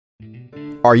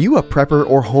Are you a prepper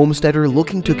or homesteader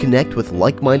looking to connect with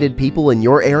like-minded people in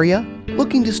your area?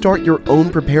 Looking to start your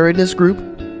own preparedness group?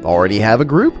 Already have a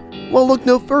group? Well, look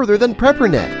no further than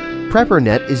PrepperNet.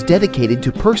 PrepperNet is dedicated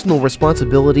to personal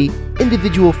responsibility,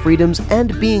 individual freedoms,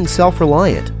 and being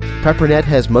self-reliant. PrepperNet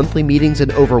has monthly meetings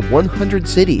in over 100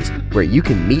 cities where you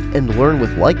can meet and learn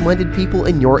with like-minded people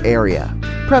in your area.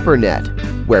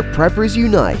 PrepperNet, where preppers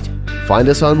unite. Find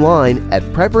us online at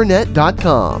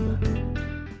preppernet.com.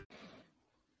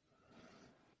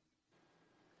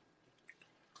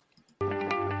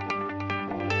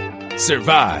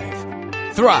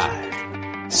 Survive,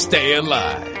 thrive, stay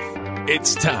alive.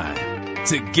 It's time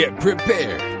to get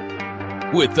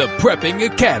prepared with the Prepping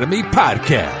Academy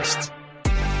podcast.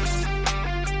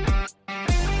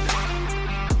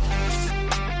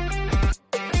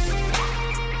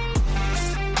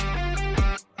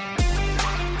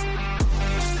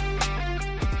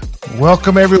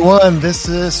 Welcome, everyone. This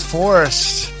is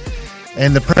Forrest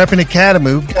and the Prepping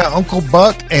Academy. We've got Uncle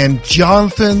Buck and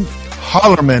Jonathan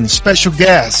Hollerman, special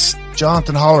guest,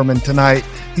 Jonathan Hollerman tonight.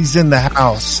 He's in the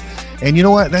house. And you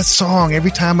know what? That song,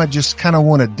 every time I just kind of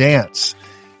want to dance.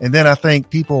 And then I think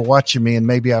people are watching me and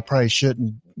maybe I probably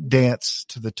shouldn't dance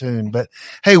to the tune. But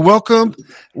hey, welcome.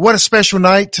 What a special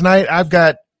night tonight. I've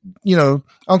got,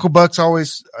 Uncle Buck's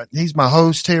always, he's my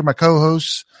host here, my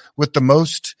co-host with the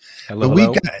most. Hello.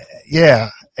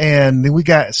 And then we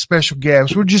got special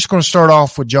guests. We're just going to start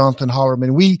off with Jonathan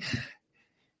Hollerman.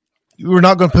 We're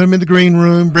not going to put him in the green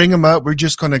room, bring him up. We're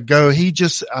just going to go. He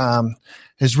just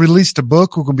has released a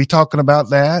book. We're going to be talking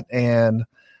about that. And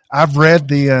I've read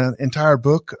the entire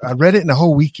book. I read it in a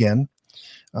whole weekend.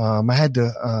 I had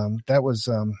to,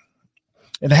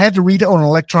 and I had to read it on an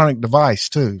electronic device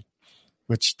too,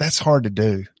 which that's hard to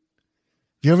do.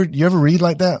 You ever read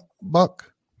like that,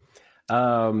 Buck?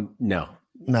 No.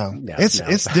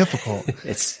 It's difficult.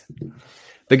 It's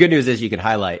the good news is you could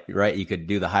highlight, right? You could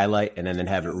do the highlight and then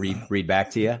have it read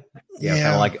back to you.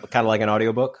 Yeah. Kind of like an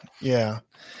audiobook. Yeah.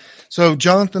 So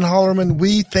Jonathan Hollerman,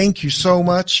 we thank you so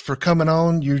much for coming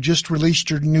on. You just released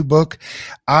your new book.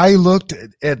 I looked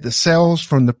at the sales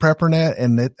from the PrepperNet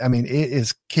and it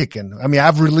is kicking.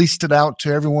 I've released it out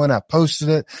to everyone. I posted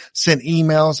it, sent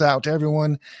emails out to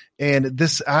everyone. And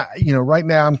this, right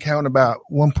now I'm counting about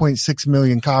 1.6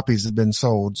 million copies have been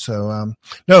sold. So,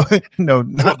 no,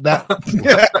 not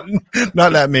that,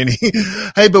 not that many.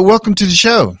 Hey, but welcome to the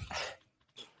show.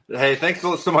 Hey, thanks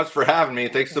so much for having me.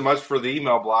 Thanks so much for the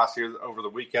email blast here over the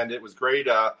weekend. It was great.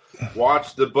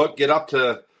 Watched the book get up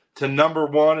to number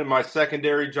one in my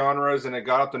secondary genres, and it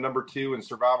got up to number 2 in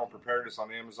survival preparedness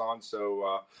on Amazon.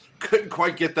 So couldn't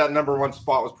quite get that number 1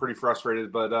 spot. Was pretty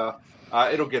frustrated, but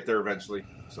it'll get there eventually.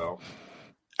 So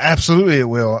absolutely it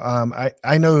will.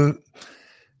 I know.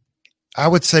 I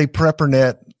would say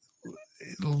PrepperNet,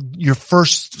 your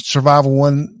first survival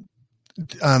one.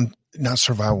 Not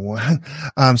survival one,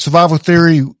 survival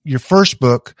theory, your first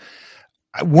book.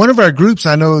 One of our groups,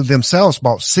 I know themselves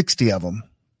bought 60 of them.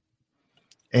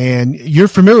 And you're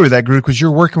familiar with that group because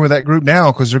you're working with that group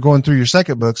now because they're going through your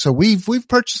second book. So we've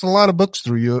purchased a lot of books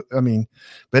through you.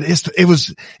 But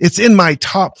it's in my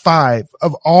top 5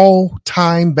 of all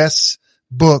time best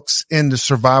books in the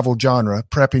survival genre,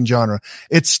 prepping genre.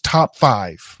 It's top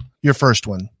 5, your first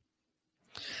one.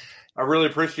 I really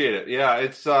appreciate it. Yeah,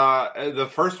 it's the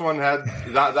first one had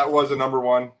that was a number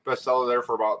 1 bestseller there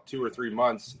for about 2 or 3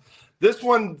 months. This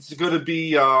one's going to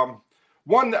be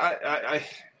one.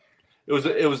 It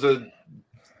was a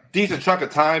decent chunk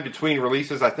of time between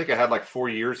releases. I think I had like 4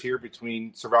 years here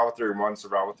between Survival Theory 1,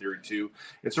 Survival Theory 2,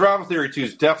 and Survival Theory 2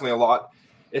 is definitely a lot.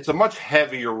 It's a much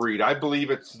heavier read. I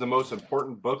believe it's the most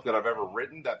important book that I've ever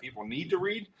written that people need to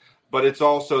read. But it's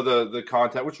also the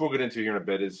content, which we'll get into here in a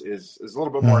bit, is a little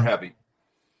bit more heavy.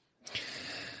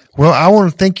 Well, I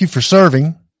want to thank you for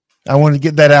serving. I want to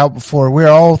get that out before we're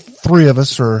all 3 of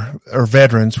us are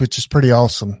veterans, which is pretty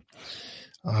awesome.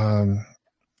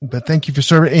 But thank you for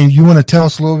serving. And you want to tell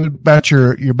us a little bit about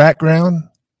your background?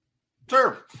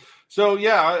 Sure. So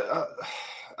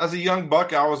as a young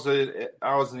buck, I was in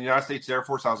the United States Air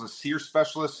Force. I was a SEER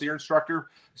specialist, SEER instructor.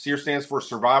 SEER stands for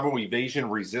Survival, Evasion,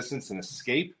 Resistance, and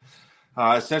Escape.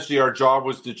 Essentially, our job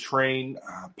was to train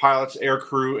pilots, air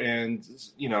crew, and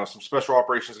some special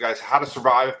operations guys how to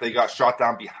survive if they got shot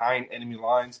down behind enemy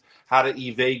lines, how to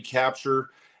evade capture,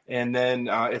 and then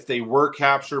if they were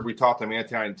captured, we taught them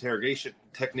anti-interrogation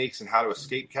techniques and how to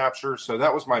escape capture. So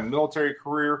that was my military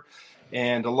career.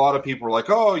 And a lot of people were like,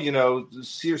 "Oh,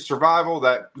 survival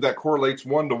that correlates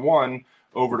 1-to-1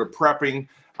 over to prepping,"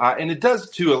 and it does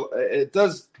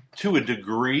to a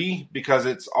degree because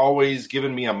it's always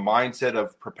given me a mindset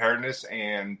of preparedness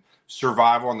and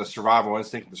survival and the survival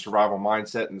instinct, and the survival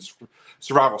mindset, and the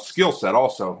survival skill set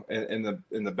also in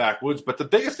the backwoods. But the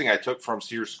biggest thing I took from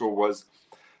SEER school was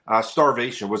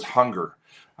starvation, was hunger.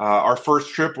 Our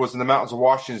first trip was in the mountains of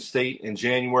Washington State in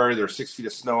January. There were 6 feet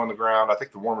of snow on the ground. I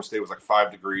think the warmest day was like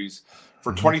 5 degrees.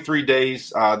 For 23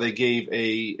 days, they gave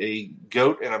a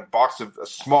goat and a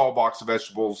small box of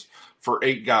vegetables for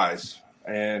 8 guys.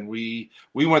 And we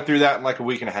went through that in like a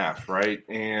week and a half, right?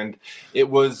 And it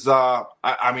was,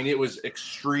 it was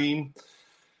extreme.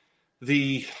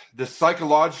 The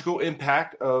psychological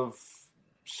impact of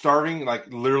starving,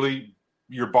 like literally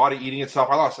your body eating itself.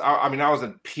 I was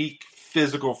in peak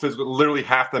physical, literally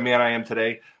half the man I am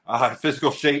today.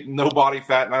 Physical shape, no body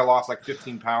fat, and I lost like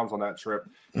 15 pounds on that trip.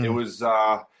 It was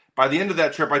by the end of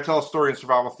that trip, I tell a story in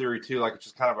survival theory too, like it's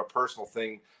just kind of a personal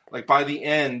thing. Like by the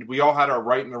end, we all had our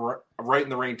right in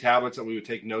the rain tablets that we would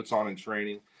take notes on in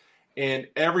training, and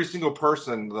every single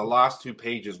person, the last 2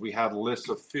 pages, we had lists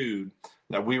of food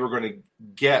that we were going to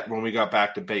get when we got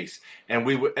back to base, and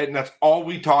that's all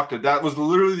we talked about. That was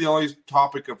literally the only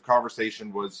topic of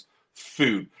conversation was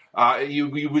food.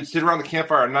 We would sit around the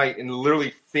campfire at night and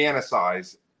literally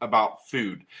fantasize about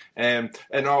food and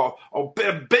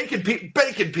bacon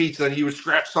pizza, and you would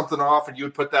scratch something off and you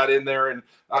would put that in there, and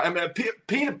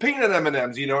peanut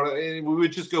M&Ms, and we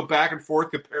would just go back and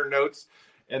forth, compare notes.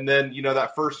 And then,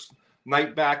 that first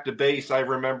night back to base, I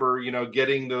remember,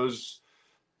 getting those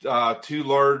 2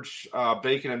 large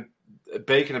bacon and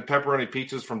pepperoni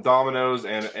pizzas from Domino's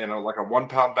and like a 1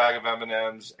 pound bag of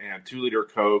M&Ms and 2-liter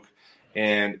Coke,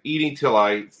 and eating till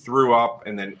I threw up,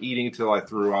 and then eating till I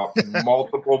threw up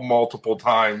multiple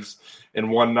times in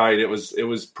one night. It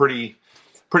was pretty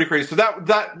crazy. So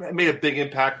that made a big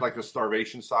impact, like the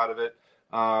starvation side of it.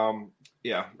 And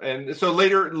so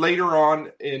later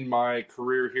on in my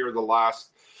career here, the last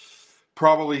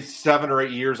probably 7 or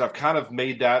 8 years, I've kind of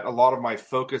made that a lot of my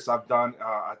focus. I've done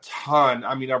a ton.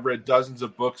 I've read dozens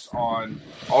of books on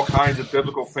all kinds of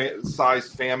biblical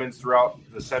sized famines throughout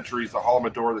the centuries: the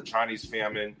Holodomor, the Chinese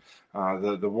famine,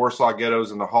 the Warsaw ghettos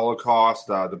and the Holocaust,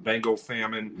 the Bengal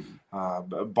famine,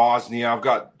 Bosnia. I've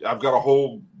got a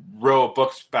whole row of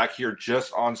books back here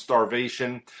just on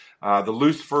starvation. The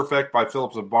Lucifer Effect by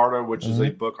Philip Zimbardo, which is a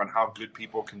book on how good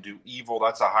people can do evil.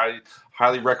 That's a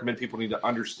highly recommend. People need to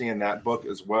understand that book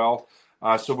as well.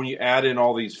 So when you add in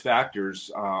all these factors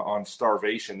on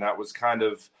starvation, that was kind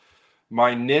of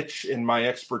my niche and my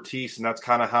expertise, and that's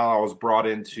kind of how I was brought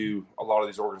into a lot of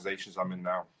these organizations I'm in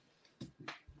now.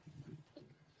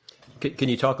 Can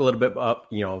you talk a little bit about,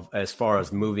 as far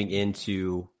as moving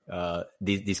into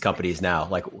these companies now,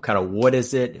 like kind of what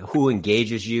is it, who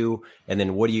engages you, and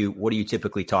then what do you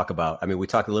typically talk about? I mean, we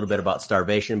talked a little bit about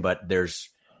starvation, but there's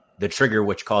the trigger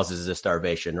which causes the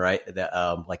starvation, right?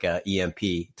 Like a EMP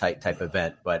type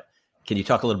event. But can you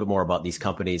talk a little bit more about these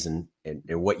companies and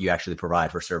what you actually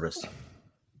provide for service?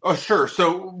 Oh, sure.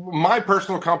 So my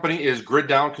personal company is Grid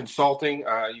Down Consulting.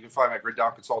 You can find me at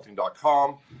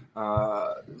griddownconsulting.com.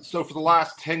 So for the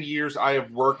last 10 years, I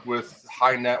have worked with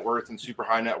high net worth and super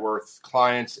high net worth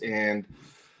clients and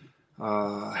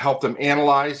helped them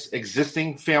analyze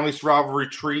existing family survival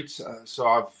retreats. So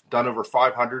I've done over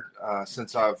 500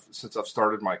 since I've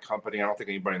started my company. I don't think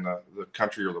anybody in the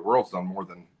country or the world's done more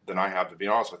than I have, to be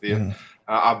honest with you.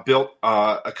 I've built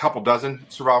a couple dozen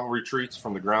survival retreats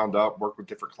from the ground up, worked with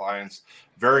different clients,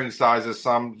 varying sizes,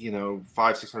 some,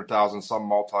 $500,000-$600,000, some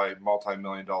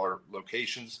multi-million-dollar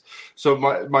locations. So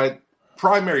my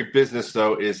primary business,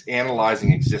 though, is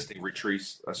analyzing existing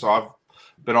retreats. So I've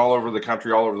been all over the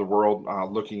country, all over the world,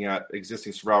 looking at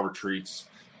existing survival retreats,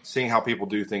 seeing how people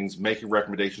do things, making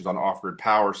recommendations on off-grid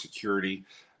power, security,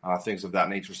 things of that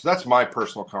nature. So that's my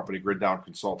personal company,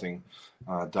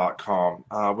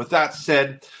 griddownconsulting.com. With that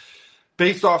said,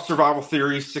 based off survival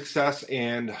theory, success,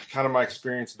 and kind of my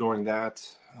experience doing that,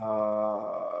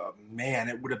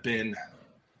 it would have been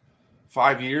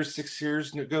 6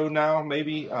 years ago now,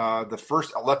 maybe. The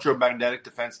first electromagnetic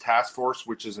defense task force,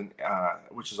 which is a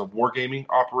wargaming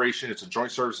operation. It's a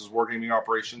joint services wargaming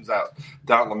operations down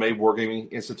at LeMay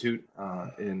Wargaming Institute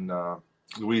in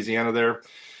Louisiana there.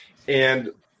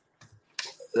 And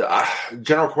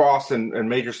General Cross and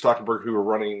Major Stuckenberg, who were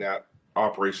running that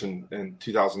operation in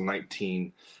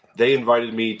 2019, they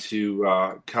invited me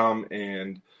to come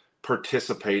and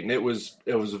participate, and it was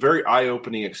a very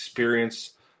eye-opening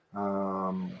experience.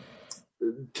 I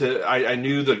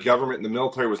knew the government and the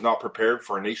military was not prepared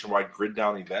for a nationwide grid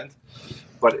down event,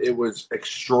 but it was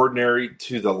extraordinary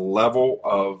to the level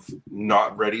of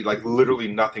not ready, like literally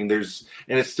nothing. And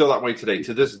it's still that way today.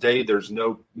 To this day, there's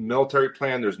no military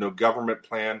plan. There's no government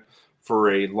plan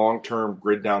for a long-term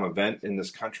grid down event in this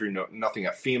country. Nothing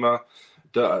at FEMA,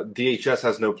 DHS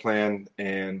has no plan,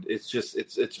 and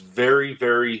it's very,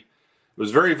 very, it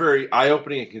was very, very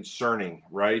eye-opening and concerning,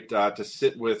 right? To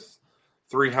sit with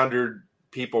 300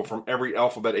 people from every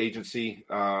alphabet agency,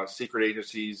 secret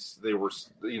agencies. They were,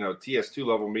 TS2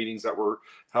 level meetings that were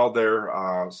held there.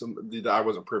 I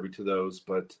wasn't privy to those,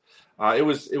 but it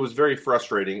was very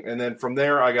frustrating. And then from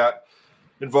there, I got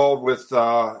involved with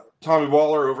Tommy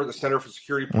Waller over at the Center for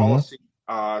Security Policy.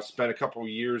 Spent a couple of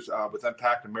years with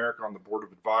Impact America on the board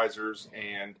of advisors,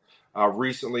 and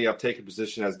recently I've taken a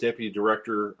position as deputy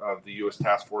director of the U.S.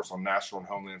 Task Force on National and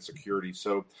Homeland Security.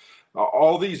 So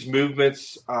all these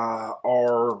movements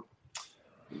are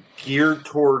geared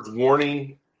towards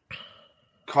warning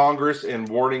Congress and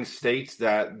warning states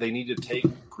that they need to take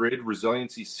grid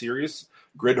resiliency serious,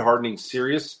 grid hardening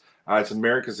serious. It's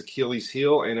America's Achilles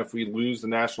heel, and if we lose the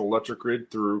national electric grid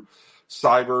through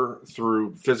cyber,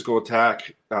 through physical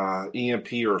attack,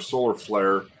 EMP, or a solar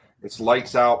flare, it's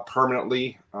lights out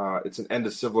permanently. It's an end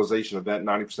of civilization event.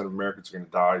 90% of Americans are going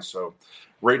to die. So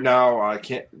right now, I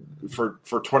can't. For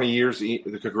 20 years,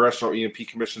 the Congressional EMP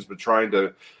Commission has been trying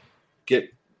to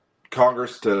get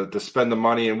Congress to spend the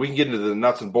money, and we can get into the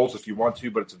nuts and bolts if you want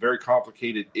to, but it's a very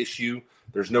complicated issue.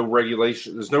 There's no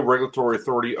regulation. There's no regulatory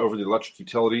authority over the electric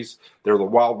utilities. They're the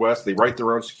Wild West. They write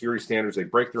their own security standards. They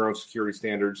break their own security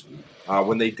standards.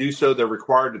 When they do so, they're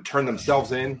required to turn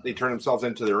themselves in. They turn themselves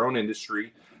into their own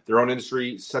industry. Their own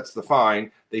industry sets the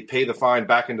fine. They pay the fine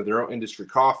back into their own industry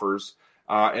coffers.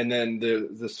 And then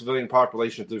the civilian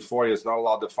population through FOIA is not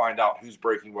allowed to find out who's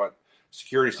breaking what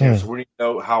security standards. So we need to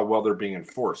know how well they're being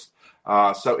enforced.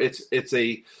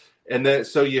 And then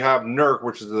so you have NERC,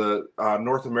 which is the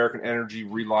North American Energy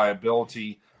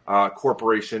Reliability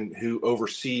Corporation, who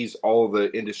oversees all of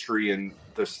the industry and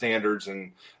the standards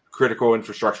and critical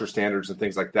infrastructure standards and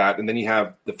things like that. And then you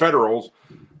have the federal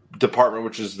department,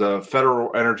 which is the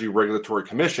Federal Energy Regulatory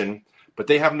Commission, but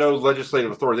they have no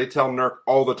legislative authority. They tell NERC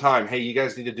all the time, hey, you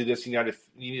guys need to do this. You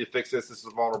need to fix this. This is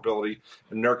a vulnerability.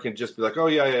 And NERC can just be like, oh,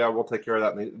 yeah, we'll take care of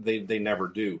that. And they never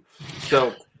do.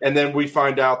 So, and then we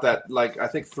find out that, I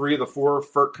think 3 of the 4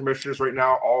 FERC commissioners right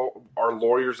now all are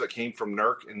lawyers that came from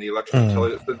NERC in the electric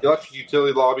utility. The electric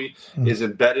utility lobby is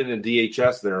embedded in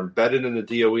DHS. They're embedded in the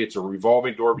DOE. It's a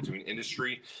revolving door between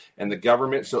industry and the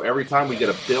government. So every time we get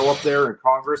a bill up there in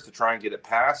Congress to try and get it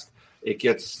passed, it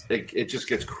just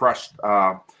gets crushed.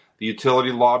 The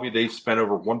utility lobby, they've spent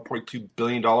over $1.2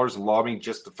 billion in lobbying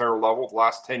just the federal level the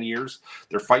last 10 years.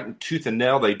 They're fighting tooth and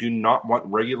nail. They do not want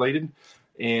regulated.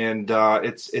 And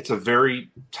it's a very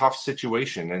tough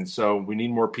situation. And so we need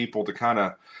more people to kind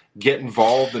of get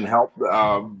involved and help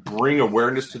bring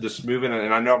awareness to this movement.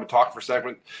 And I know I'm talking for a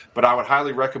second, but I would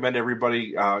highly recommend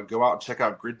everybody go out and check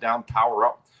out Grid Down, Power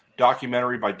Up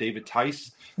documentary by David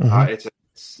Tice.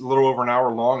 It's a little over an hour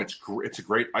long. It's a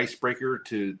great icebreaker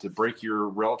to break your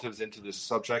relatives into this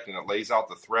subject, and it lays out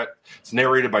the threat. It's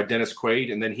narrated by Dennis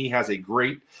Quaid, and then he has a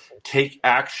great take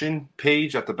action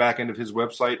page at the back end of his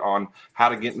website on how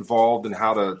to get involved and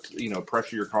how to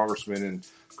pressure your congressman and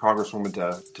congresswoman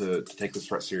to take this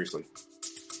threat seriously.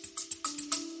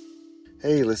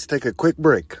 Hey, let's take a quick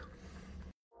break.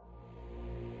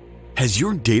 Has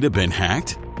your data been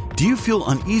hacked? Do you feel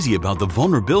uneasy about the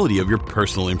vulnerability of your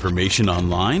personal information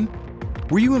online?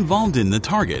 Were you involved in the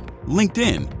Target,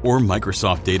 LinkedIn, or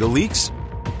Microsoft data leaks?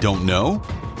 Don't know?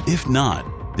 If not,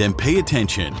 then pay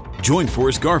attention. Join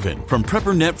Forrest Garvin from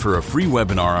PrepperNet for a free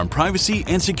webinar on privacy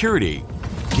and security.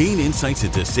 Gain insights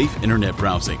into safe internet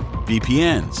browsing,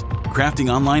 VPNs,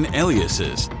 crafting online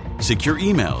aliases, secure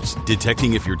emails,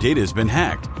 detecting if your data has been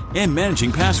hacked, and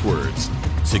managing passwords.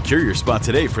 Secure your spot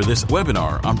today for this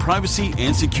webinar on privacy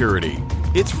and security.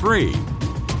 It's free.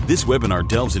 This webinar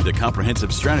delves into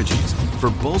comprehensive strategies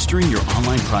for bolstering your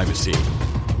online privacy.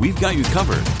 We've got you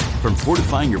covered, from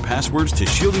fortifying your passwords to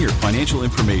shielding your financial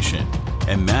information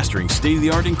and mastering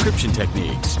state-of-the-art encryption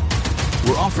techniques.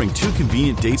 We're offering 2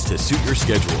 convenient dates to suit your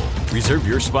schedule. Reserve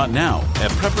your spot now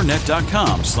at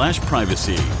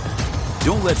preppernet.com/privacy.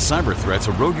 Don't let cyber threats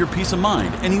erode your peace of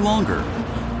mind any longer.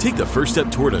 Take the first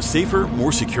step toward a safer,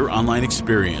 more secure online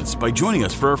experience by joining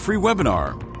us for our free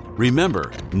webinar.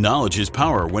 Remember, knowledge is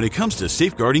power when it comes to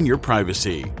safeguarding your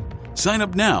privacy. Sign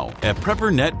up now at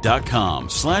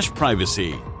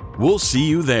preppernet.com/privacy. We'll see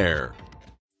you there.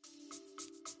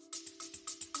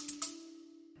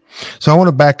 So I want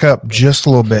to back up just a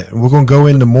little bit. We're going to go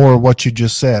into more of what you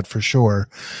just said for sure.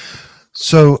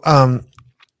 So,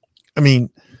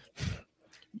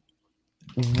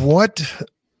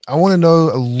 I want to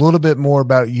know a little bit more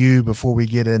about you before we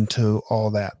get into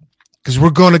all that, because we're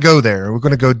going to go there. We're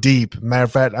going to go deep. Matter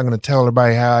of fact, I'm going to tell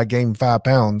everybody how I gained 5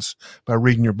 pounds by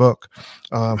reading your book.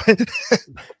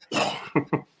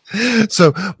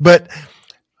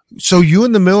 So you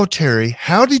in the military,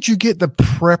 how did you get the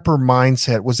prepper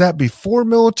mindset? Was that before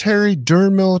military,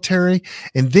 during military?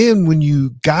 And then when you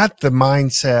got the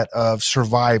mindset of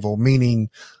survival, meaning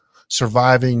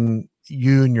surviving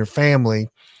you and your family,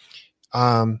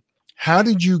 how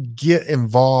did you get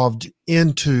involved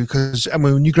into, because I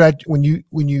mean, when you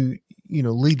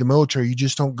lead the military, you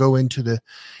just don't go into the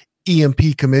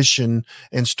EMP commission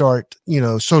and start,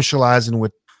 socializing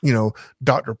with,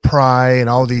 Dr. Pry and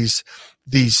all these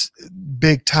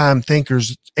big time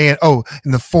thinkers and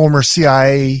the former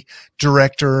CIA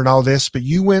director and all this, but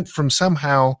you went from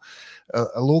somehow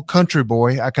a little country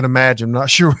boy, I can imagine, I'm not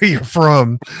sure where you're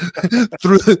from,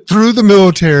 through the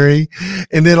military.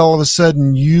 And then all of a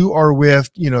sudden you are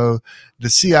with, the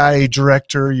CIA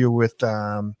director, you're with,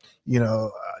 Dr.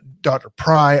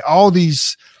 Pry, all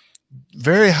these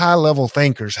very high level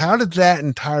thinkers. How did that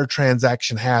entire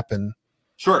transaction happen?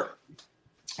 Sure.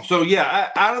 So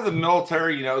out of the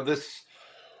military, I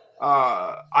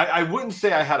wouldn't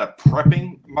say I had a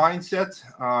prepping mindset.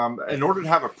 In order to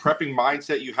have a prepping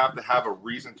mindset, you have to have a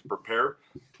reason to prepare.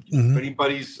 Mm-hmm. If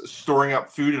anybody's storing up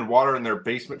food and water in their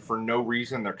basement for no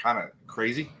reason, they're kind of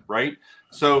crazy, right?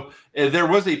 So there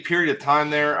was a period of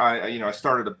time there. I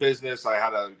started a business. I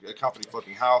had a company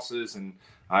flipping houses, and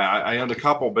I owned a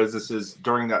couple businesses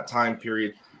during that time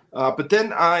period. But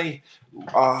then I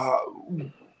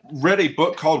read a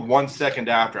book called 1 Second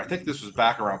After. I think this was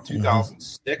back around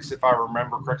 2006, if I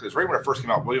remember correctly. It's right when it first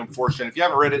came out, William Forstchen. If you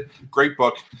haven't read it, great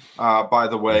book, by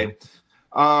the way.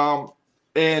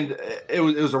 And it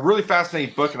was a really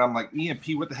fascinating book. And I'm like,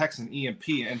 EMP, what the heck's an EMP?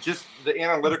 And just the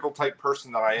analytical type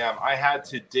person that I am, I had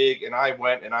to dig, and I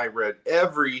went and I read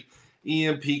every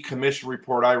EMP commission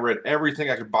report. I read everything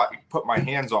I could put my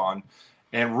hands on,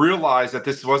 and realized that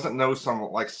this wasn't some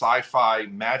like sci-fi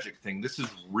magic thing. This is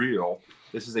real.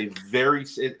 This is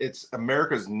it's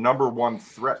America's number one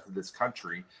threat to this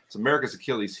country. It's America's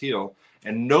Achilles heel,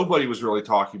 and nobody was really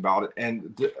talking about it.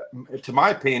 And to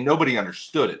my opinion, nobody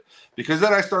understood it, because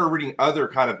then I started reading other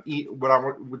kind of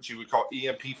what you would call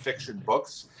EMP fiction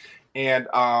books. And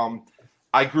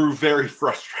I grew very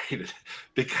frustrated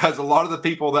because a lot of the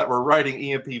people that were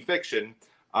writing EMP fiction,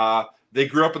 they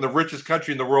grew up in the richest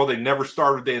country in the world. They never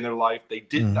starved a day in their life. They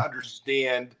didn't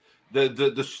understand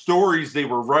the stories they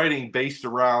were writing based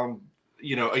around,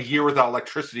 a year without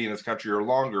electricity in this country or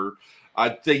longer.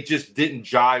 They just didn't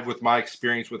jive with my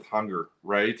experience with hunger,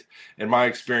 right? And my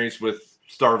experience with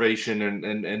starvation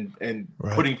and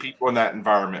right. Putting people in that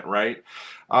environment, right?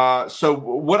 So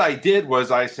what I did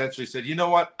was I essentially said, you know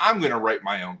what? I'm going to write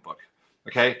my own book.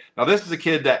 Okay. Now, this is a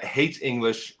kid that hates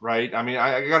English, right? I mean,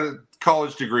 I got a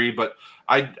college degree, but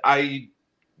I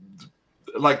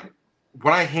like,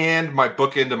 when I hand my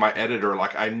book into my editor,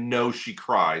 like, I know she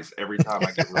cries every time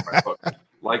I get rid of my book.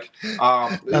 Like,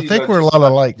 I think we're a lot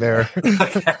alike there.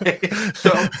 Okay.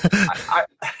 So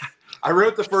I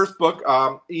wrote the first book,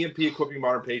 EMP Equipping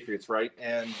Modern Patriots, right?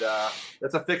 And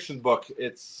that's a fiction book.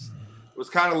 It was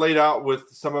kind of laid out with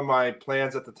some of my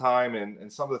plans at the time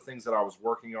and some of the things that I was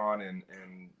working on and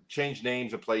changed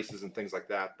names of places and things like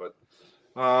that. But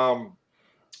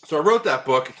so I wrote that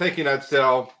book thinking I'd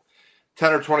sell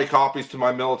 10 or 20 copies to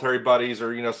my military buddies,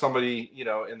 or, somebody,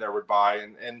 in there would buy.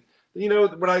 And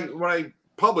when I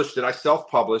published it, I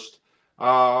self-published,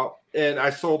 and I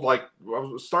sold I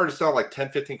started to sell like 10,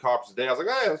 15 copies a day. I was like,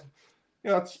 hey,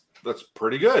 that's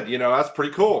pretty good. That's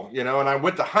pretty cool. And I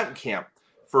went to hunting camp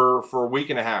for a week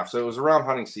and a half. So it was around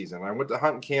hunting season. I went to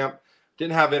hunting camp,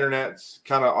 didn't have internet,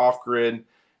 kind of off grid.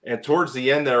 And towards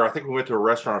the end there, I think we went to a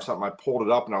restaurant or something. I pulled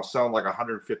it up and I was selling like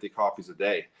 150 copies a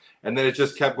day. And then it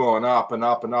just kept going up and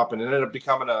up and up. And it ended up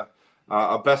becoming a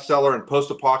bestseller in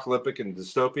post-apocalyptic and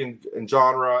dystopian and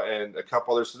genre and a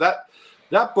couple others. So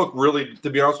that book really,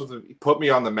 to be honest with you, put me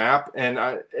on the map. And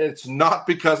it's not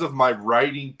because of my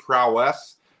writing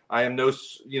prowess. I am no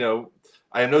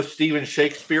Stephen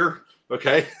Shakespeare.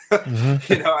 Okay.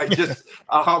 Mm-hmm. I just,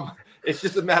 it's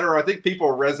just a matter of, I think people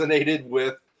resonated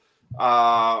with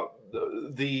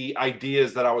the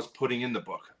ideas that I was putting in the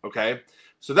book. Okay.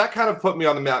 So that kind of put me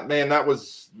on the map, man. That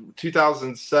was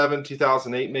 2007,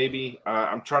 2008, maybe.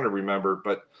 I'm trying to remember,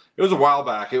 but it was a while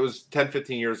back. It was 10,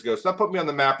 15 years ago. So that put me on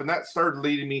the map, and that started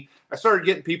leading me. I started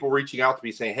getting people reaching out to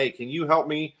me saying, hey, can you help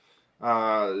me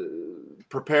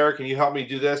prepare? Can you help me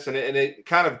do this? And it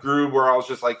kind of grew where I was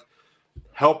just like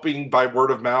helping by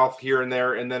word of mouth here and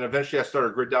there. And then eventually I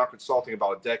started Grid Down Consulting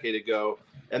about a decade ago.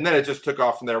 And then it just took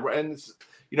off from there. And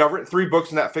I've written 3 books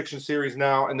in that fiction series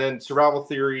now. And then Survival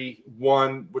Theory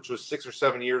 1, which was 6 or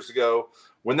 7 years ago.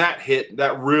 When that hit,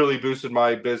 that really boosted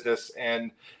my business.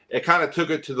 And it kind of took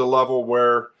it to the level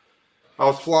where I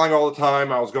was flying all the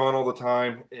time. I was going all the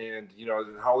time, and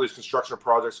all these construction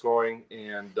projects going,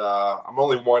 and I'm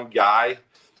only one guy,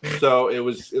 so it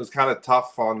was kind of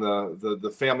tough on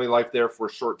the family life there for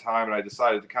a short time, and I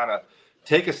decided to kind of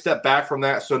take a step back from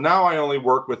that. So now I only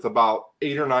work with about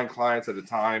 8 or 9 clients at a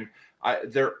time.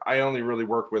 I only really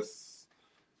work with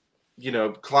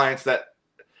clients that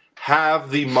have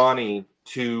the money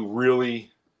to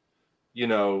really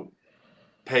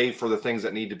pay for the things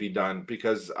that need to be done,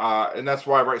 because and that's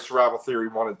why I write Survival Theory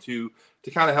 1 and 2,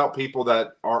 to kind of help people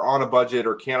that are on a budget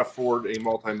or can't afford a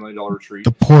multi-million-dollar retreat.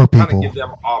 The poor people. Kind of give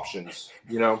them options,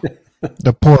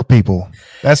 The poor people.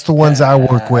 That's the ones I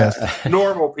work with.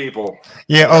 Normal people.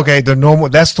 Yeah, okay, the normal.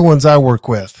 That's the ones I work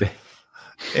with.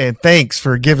 And thanks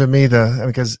for giving me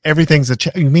because everything's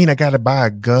you mean I got to buy a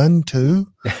gun too?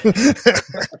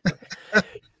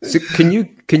 So can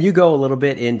you go a little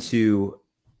bit into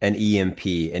an EMP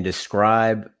and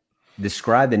describe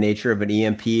the nature of an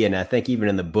EMP? And I think even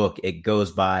in the book, it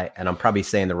goes by, and I'm probably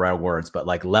saying the right words, but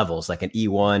like levels, like an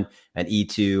E1, an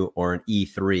E2, or an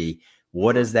E3.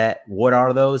 What is that? What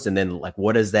are those? And then like,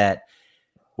 what does that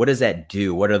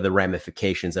do? What are the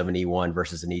ramifications of an E1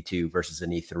 versus an E2 versus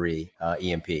an E3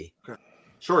 EMP? Okay.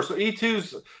 Sure. So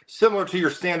E2's similar to your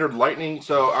standard lightning.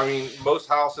 So, I mean, most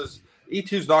houses,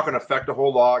 E2's not going to affect a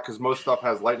whole lot because most stuff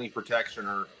has lightning protection,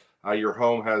 or your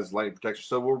home has lightning protection.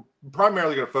 So we're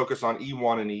primarily going to focus on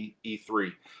E1 and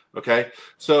E3. Okay.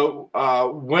 So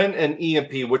when an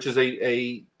EMP, which is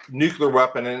a nuclear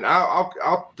weapon, and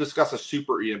I'll discuss a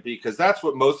super EMP because that's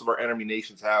what most of our enemy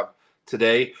nations have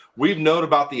today. We've known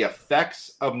about the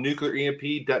effects of nuclear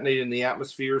EMP detonated in the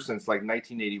atmosphere since like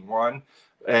 1981.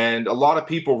 And a lot of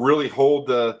people really hold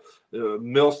the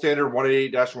MIL standard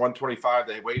 188-125.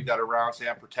 They wave that around, say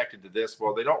I'm protected to this.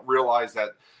 Well, they don't realize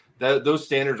that those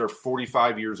standards are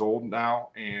 45 years old now,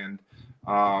 and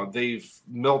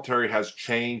military has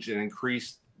changed and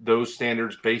increased those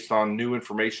standards based on new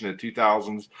information in the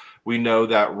 2000s. We know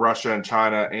that Russia and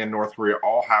China and North Korea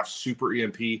all have super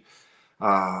EMP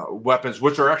weapons,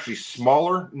 which are actually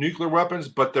smaller nuclear weapons,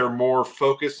 but they're more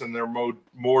focused and they're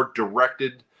more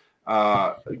directed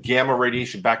gamma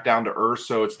radiation back down to Earth.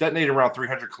 So it's detonated around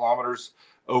 300 kilometers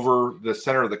over the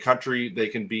center of the country. They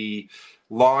can be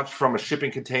launched from a shipping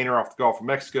container off the Gulf of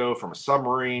Mexico, from a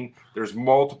submarine. There's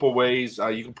multiple ways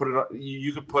you can put it.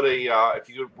 You could put if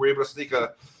you were able to sneak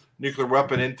a nuclear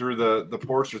weapon in through the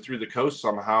ports or through the coast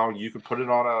somehow, you could put it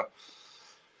on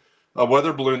a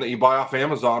weather balloon that you buy off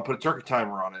Amazon, put a turkey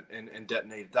timer on it, and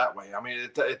detonate it that way. I mean,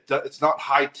 it's not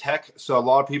high tech, so a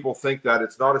lot of people think that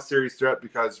it's not a serious threat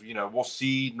because we'll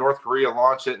see North Korea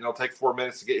launch it and it'll take 4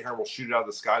 minutes to get here and we'll shoot it out of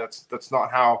the sky. That's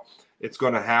not how it's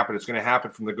going to happen. It's going to happen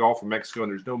from the Gulf of Mexico,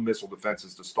 and there's no missile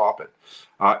defenses to stop it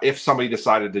if somebody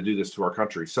decided to do this to our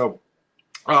country. So,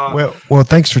 well,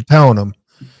 thanks for telling them.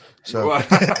 So,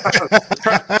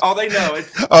 oh, they know.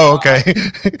 Okay.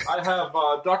 I have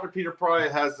Dr. Peter Pry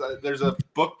has. There's a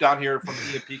book down here from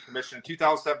the EMP Commission. In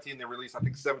 2017, they released, I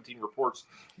think, 17 reports.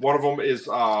 One of them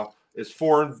is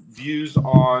foreign views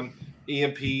on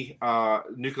EMP,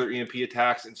 nuclear EMP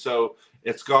attacks, and so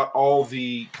it's got all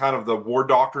the kind of the war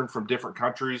doctrine from different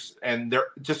countries. And there,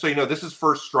 just so you know, this is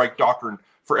first strike doctrine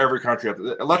for every country.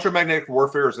 Electromagnetic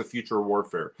warfare is the future of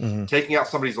warfare. Mm-hmm. Taking out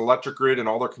somebody's electric grid and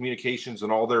all their communications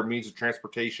and all their means of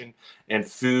transportation and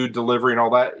food delivery and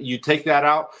all that. You take that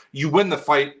out, you win the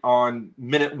fight on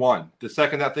minute 1. The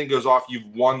second that thing goes off,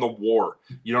 you've won the war.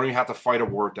 You don't even have to fight a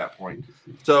war at that point.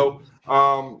 So,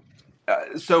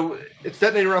 so it's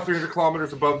detonated around 300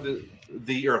 kilometers above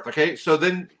the Earth. Okay, so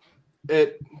then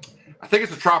I think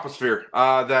it's the troposphere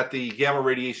that the gamma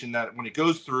radiation, that when it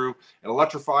goes through, it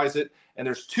electrifies it. And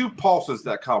there's 2 pulses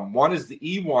that come. One is the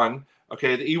E1.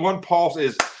 Okay, the E1 pulse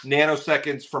is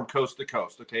nanoseconds from coast to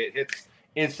coast. Okay, it hits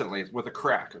instantly with a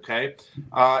crack. Okay,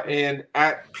 and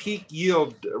at peak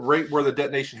yield, right where the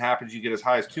detonation happens, you get as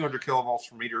high as 200 kilovolts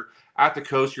per meter. At the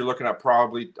coast, you're looking at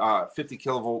probably 50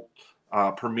 kilovolt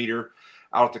per meter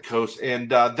out at the coast, and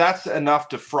that's enough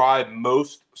to fry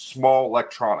most small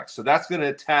electronics. So that's going to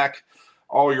attack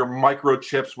all your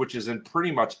microchips, which is in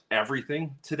pretty much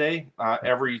everything today,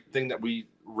 everything that we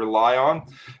rely on.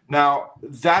 Now,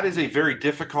 that is a very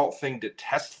difficult thing to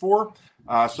test for.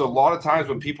 So a lot of times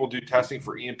when people do testing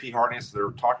for EMP hardness,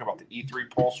 they're talking about the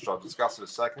E3 pulse, which I'll discuss in a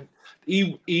second.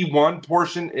 E1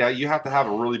 portion, you have to have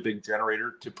a really big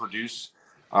generator to produce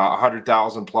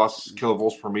 100,000 plus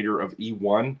kilovolts per meter of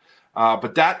E1.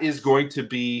 But that is going to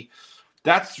be,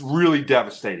 that's really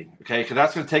devastating, okay? Because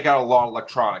that's going to take out a lot of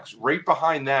electronics. Right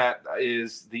behind that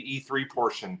is the E3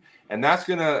 portion, and that's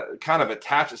going to kind of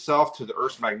attach itself to the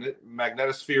Earth's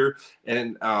magnetosphere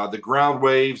and the ground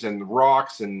waves and the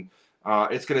rocks and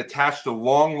It's going to attach to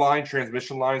long line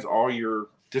transmission lines, all your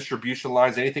distribution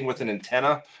lines, anything with an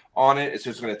antenna on it. It's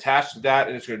just going to attach to that,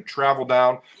 and it's going to travel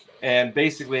down. And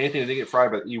basically, anything that they get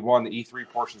fried by the E1, the E3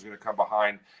 portion is going to come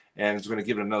behind, and it's going to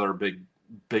give it another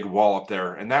big wall up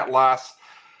there. And that lasts,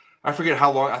 I forget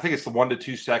how long. I think it's the 1 to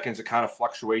 2 seconds. It kind of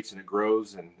fluctuates and it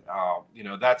grows, and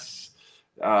that's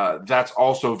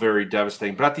also very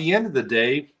devastating. But at the end of the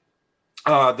day,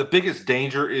 the biggest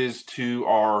danger is to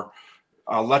our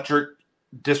electric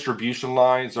distribution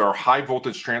lines, our high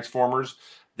voltage transformers.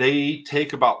 They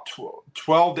take about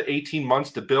 12 to 18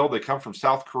 months to build. They come from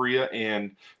South Korea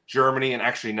and Germany, and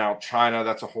actually now China.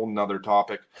 That's a whole nother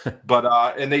topic. But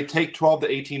and they take 12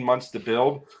 to 18 months to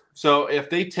build. So if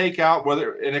they take out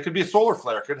and it could be a solar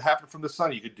flare, it could happen from the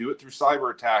sun. You could do it through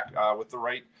cyber attack with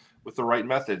the right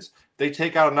methods. They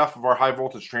take out enough of our high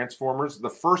voltage transformers. The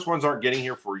first ones aren't getting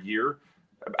here for a year,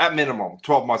 at minimum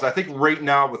 12 months. I think right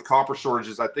now with copper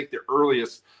shortages, I think the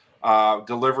earliest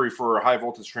delivery for a high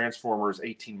voltage transformer is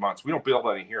 18 months. We don't build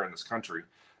any here in this country.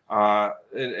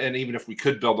 And even if we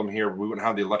could build them here, we wouldn't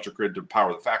have the electric grid to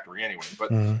power the factory anyway.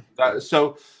 But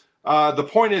the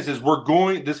point is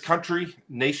this country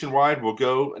nationwide will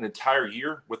go an entire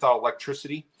year without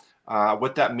electricity.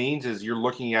 What that means is you're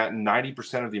looking at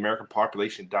 90% of the American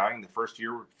population dying the first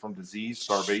year from disease,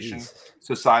 starvation,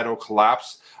 societal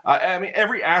collapse. I mean,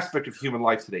 every aspect of human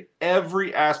life today,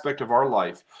 every aspect of our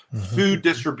life, food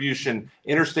distribution,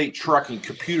 interstate trucking,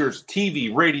 computers,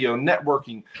 TV, radio,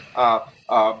 networking,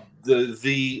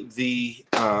 the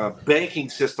banking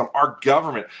system, our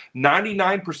government.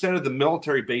 99% of the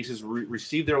military bases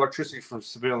receive their electricity from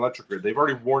civilian electric grid. They've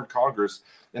already warned Congress.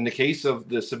 In the case of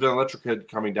the civilian electric grid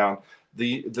coming down,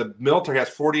 the military has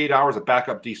 48 hours of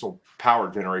backup diesel power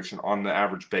generation on the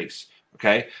average base.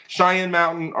 Okay, Cheyenne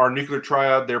Mountain, our nuclear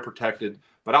triad, they're protected.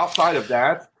 But outside of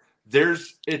that,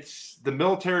 it's the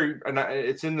military, and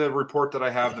it's in the report that I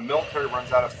have. The military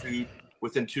runs out of food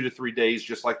within 2 to 3 days,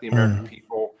 just like the American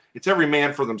people. It's every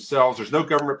man for themselves. There's no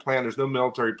government plan. There's no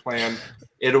military plan.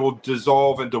 It will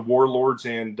dissolve into warlords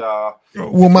and.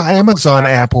 Will my Amazon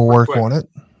app will work on it?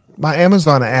 My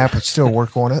Amazon app would still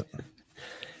work on it.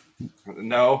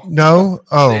 No.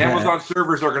 Oh, the Amazon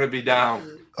servers are going to be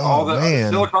down.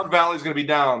 Silicon Valley is going to be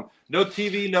down. No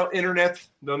TV, no internet,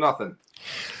 no nothing.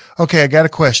 Okay, I got a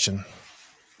question.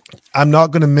 I'm not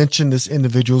going to mention this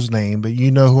individual's name, but you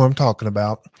know who I'm talking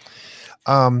about.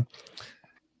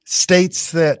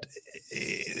 States that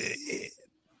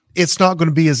it's not going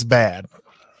to be as bad.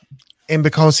 And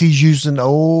because he's using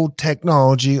old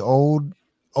technology, old,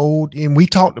 and we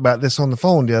talked about this on the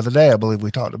phone the other day, I believe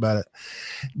we talked about it,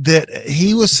 that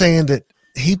he was saying that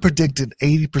he predicted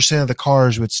 80% of the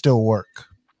cars would still work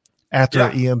after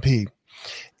EMP.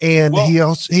 And he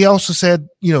also said,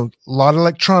 a lot of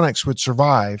electronics would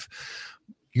survive.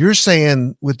 You're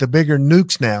saying with the bigger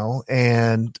nukes now,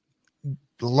 and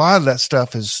a lot of that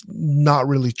stuff is not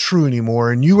really true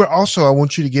anymore. And you were also, I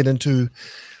want you to get into,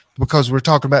 because we're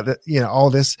talking about that, all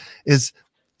this is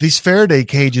these Faraday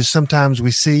cages. Sometimes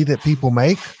we see that people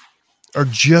make are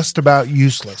just about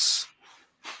useless.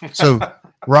 So,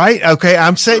 right. Okay.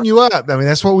 I'm setting you up. I mean,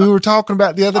 that's what we were talking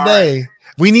about the other day. Right.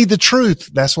 We need the truth.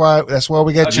 That's why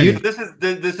we got you. This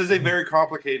is a very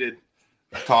complicated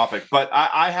topic, but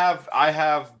I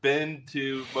have been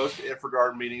to most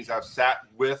InfraGard meetings. I've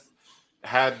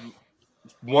had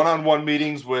one-on-one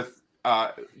meetings with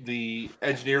the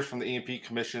engineers from the EMP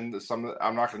Commission.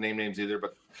 I'm not going to name names either,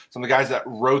 but some of the guys that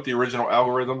wrote the original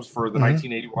algorithms for the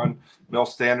 1981 Mil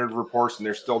Standard reports, and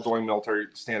they're still doing military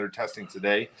standard testing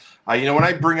today. When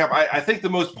I bring up, I think the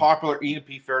most popular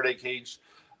EMP Faraday cage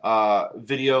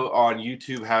video on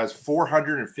YouTube has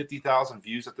 450,000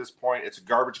 views at this point. It's a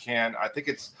garbage can. I think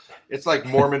it's like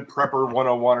Mormon Prepper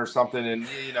 101 or something, and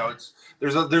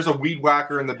there's a weed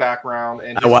whacker in the background.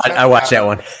 And I watched that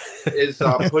one. Is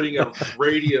putting a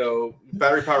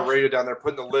battery powered radio down there,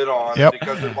 putting the lid on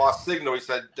because it lost signal. He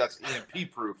said that's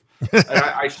EMP proof. And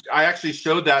I actually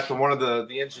showed that to one of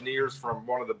the engineers from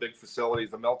one of the big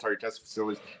facilities, the military test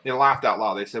facilities. They laughed out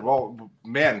loud. They said, "Well,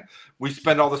 man, we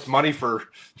spend all this money for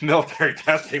military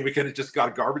testing. We could have just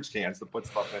got garbage cans to put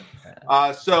stuff in."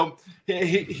 So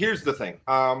here's the thing.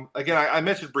 Again, I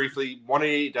mentioned briefly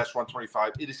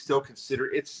 188-125. It is still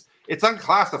considered it's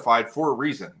unclassified for a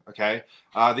reason. Okay,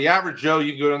 the average Joe,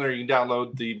 you can go down there, you can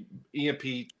download the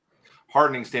EMP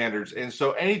hardening standards. And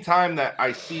so anytime that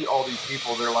I see all these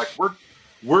people, they're like,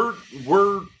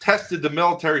 we're tested to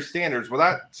military standards. Well,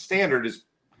 that standard is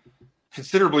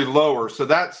considerably lower. So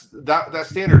that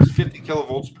standard is 50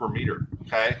 kilovolts per meter.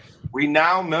 Okay. We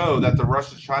now know that the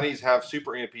Russian Chinese have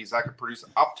super EMPs that can produce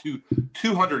up to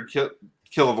 200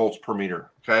 kilovolts per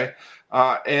meter. Okay.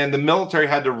 And the military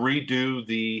had to redo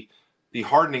the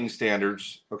hardening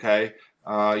standards. Okay.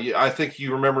 I think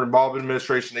you remember in Bob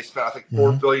administration, they spent, I think,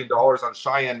 $4 billion on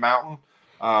Cheyenne Mountain,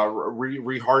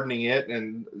 re-hardening it,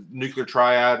 and nuclear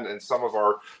triad and some of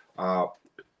our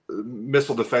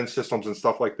missile defense systems and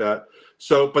stuff like that.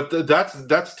 So, but that's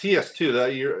TS2.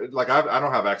 That you're like, I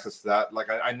don't have access to that. Like,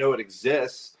 I know it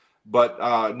exists, but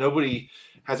nobody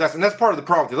has access. And that's part of the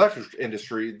problem with the electric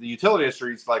industry. The utility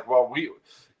industry is like, well,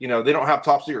 they don't have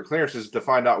top secret clearances to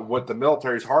find out what the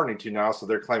military is hardening to now. So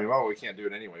they're claiming, oh, we can't do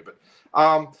it anyway. But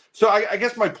so I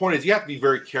guess my point is you have to be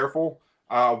very careful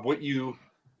what you.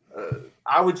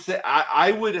 I would say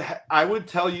I would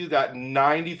tell you that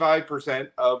 95%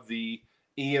 of the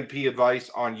EMP advice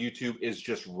on YouTube is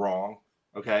just wrong.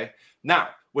 Okay. Now,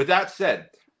 with that said,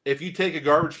 if you take a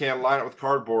garbage can, line it with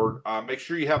cardboard, make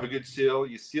sure you have a good seal.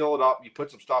 You seal it up. You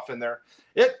put some stuff in there.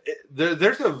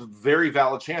 There's a very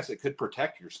valid chance it could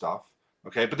protect your stuff.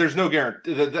 Okay, but there's no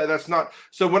guarantee. That's not.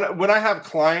 So when I have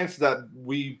clients that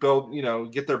we build,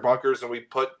 get their bunkers and we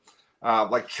put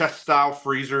like chest style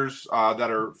freezers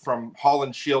that are from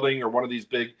Holland Shielding or one of these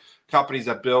big companies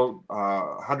that build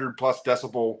 100 plus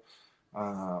decibel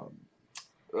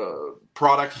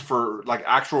products for like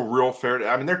actual real fair.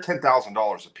 I mean, they're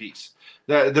 $10,000 a piece.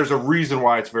 There's a reason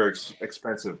why it's very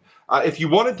expensive. If you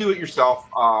want to do it yourself,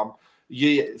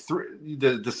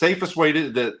 the safest way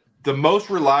to the most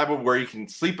reliable where you can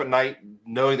sleep at night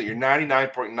knowing that you're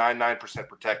 99.99%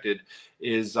 protected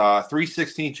is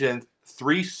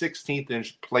 3/16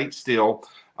 inch plate steel,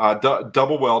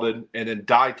 double welded, and then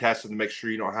die tested to make sure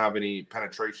you don't have any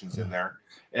penetrations in there.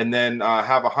 And then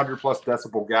have 100 plus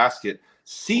decibel gasket,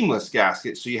 seamless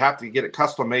gasket. So you have to get it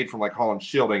custom made from like Holland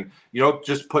Shielding. You don't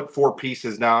just put 4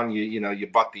 pieces down. You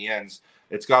butt the ends.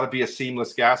 It's got to be a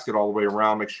seamless gasket all the way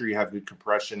around. Make sure you have good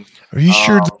compression. Are you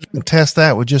sure to test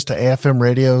that with just an FM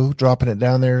radio, dropping it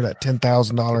down there, that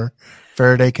 $10,000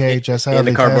 Faraday cage? That's how in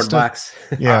they the cardboard test box.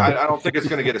 It? Yeah, I don't think it's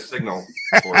going to get a signal.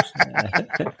 Of course.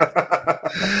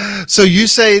 So you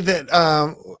say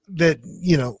that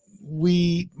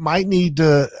we might need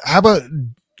to. How about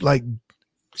like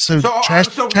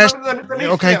trash? Let me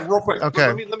okay, real quick. Okay,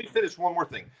 let me finish one more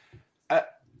thing.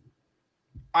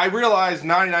 I realize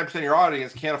 99% of your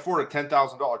audience can't afford a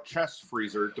 $10,000 chest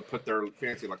freezer to put their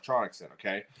fancy electronics in.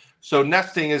 Okay, so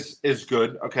nesting is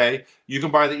good. Okay, you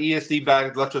can buy the ESD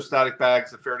bags, electrostatic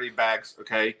bags, the Faraday bags.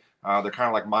 Okay, they're kind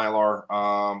of like Mylar.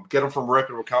 Get them from a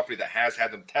reputable company that has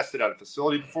had them tested at a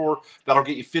facility before. That'll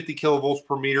get you 50 kilovolts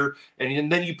per meter, and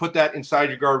then you put that inside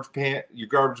your garbage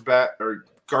bag or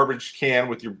garbage can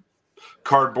with your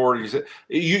cardboard.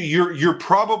 You're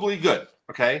probably good.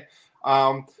 Okay.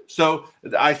 So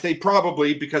I say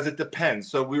probably because it depends.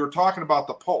 So we were talking about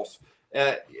the pulse.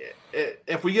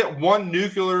 If we get one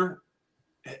nuclear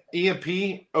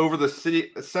EMP over the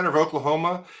center of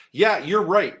Oklahoma, yeah, you're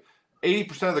right.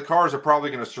 80% of the cars are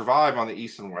probably going to survive on the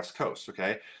east and west coast.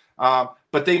 Okay.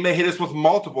 But they may hit us with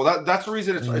multiple. That's the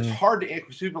reason it's hard to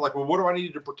answer. People are like, well, what do I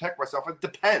need to protect myself? It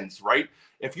depends, right?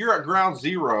 If you're at ground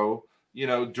zero,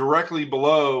 directly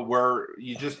below where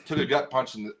you just took a gut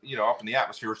punch in up in the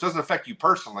atmosphere, which doesn't affect you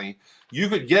personally, you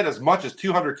could get as much as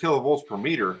 200 kilovolts per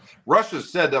meter. Russia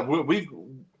said that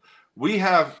we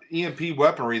have EMP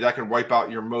weaponry that can wipe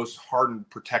out your most hardened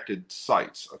protected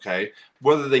sites. Okay,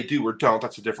 whether they do or don't,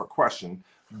 that's a different question.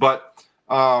 But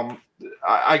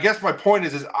I guess my point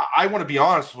is I want to be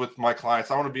honest with my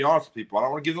clients. I want to be honest with people. I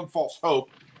don't want to give them false hope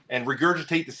and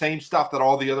regurgitate the same stuff that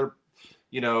all the other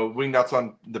wingnuts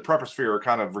on the prepper are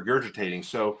kind of regurgitating.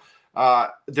 So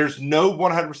there's no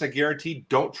 100% guarantee.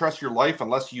 Don't trust your life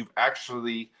unless you've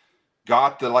actually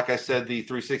got like I said, the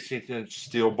 3/16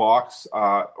 steel box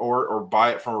or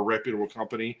buy it from a reputable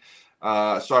company.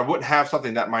 So I wouldn't have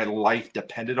something that my life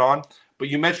depended on. But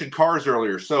you mentioned cars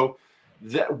earlier. So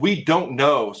we don't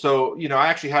know. So, I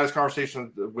actually had this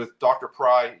conversation with Dr.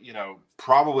 Pry,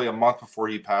 probably a month before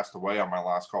he passed away on my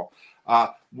last call.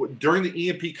 During the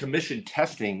EMP Commission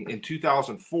testing in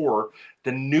 2004,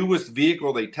 the newest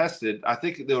vehicle they tested, I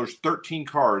think there was 13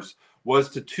 cars, was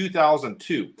to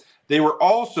 2002. They were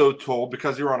also told,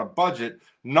 because they were on a budget,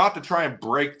 not to try and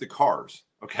break the cars.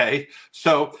 Okay,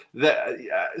 so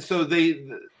they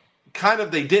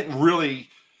didn't really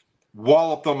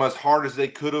wallop them as hard as they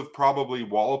could have probably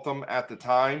walloped them at the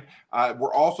time.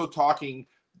 We're also talking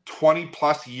 20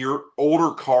 plus year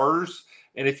older cars.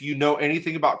 And if you know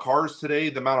anything about cars today,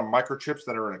 the amount of microchips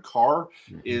that are in a car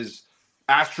is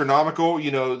astronomical.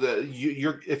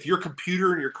 If your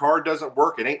computer in your car doesn't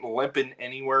work, it ain't limping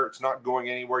anywhere. It's not going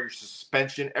anywhere. Your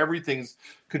suspension, everything's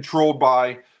controlled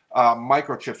by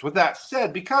microchips. With that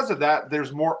said, because of that,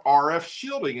 there's more RF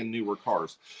shielding in newer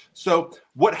cars. So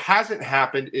what hasn't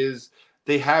happened is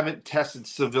they haven't tested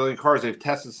civilian cars. They've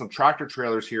tested some tractor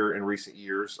trailers here in recent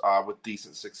years with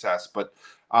decent success, but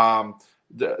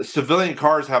the civilian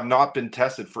cars have not been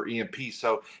tested for EMP.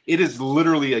 So it is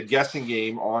literally a guessing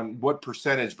game on what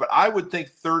percentage, but I would think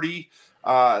 30 to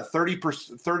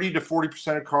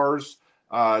 40% of cars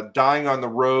dying on the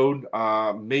road.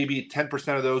 Maybe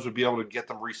 10% of those would be able to get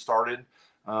them restarted.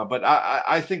 But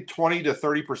I think 20 to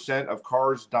 30% of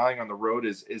cars dying on the road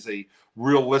is a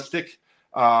realistic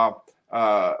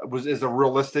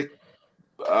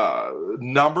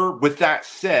number. With that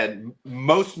said,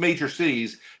 most major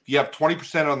cities, if you have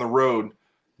 20% on the road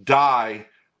die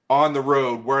on the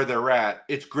road where they're at,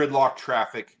 it's gridlock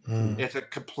traffic. It's a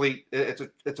complete,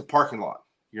 it's a parking lot.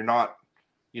 You're not,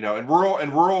 in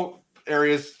rural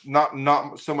areas,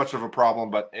 not so much of a problem,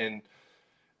 but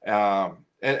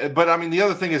but I mean, the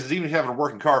other thing is even if you have a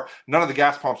working car, none of the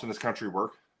gas pumps in this country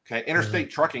work. Okay. Interstate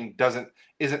trucking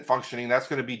isn't functioning. That's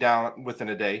going to be down within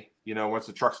a day, once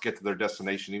the trucks get to their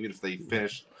destination, even if they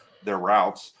finish their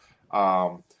routes.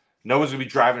 No one's going to be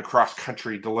driving across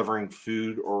country delivering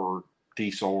food or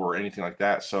diesel or anything like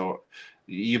that. So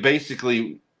you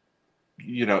basically,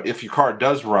 if your car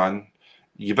does run,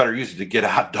 you better use it to get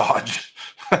out of Dodge.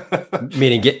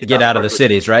 Meaning get out of the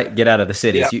cities, right? Get out of the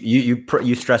cities. Yeah.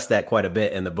 You stress that quite a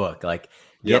bit in the book, like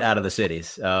get out of the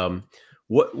cities. Well,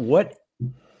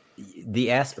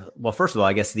 first of all,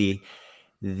 I guess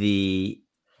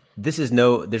there's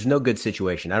no good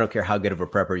situation. I don't care how good of a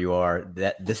prepper you are,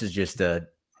 that this is just an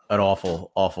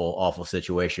awful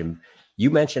situation. You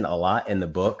mentioned a lot in the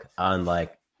book on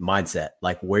like mindset,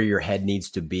 like where your head needs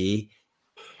to be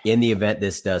in the event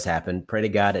this does happen. Pray to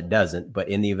God it doesn't, but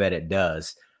in the event it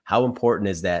does, how important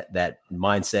is that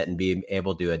mindset and being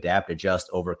able to adapt, adjust,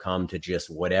 overcome to just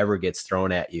whatever gets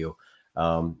thrown at you?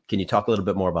 Can you talk a little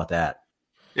bit more about that?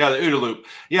 Yeah, the OODA loop.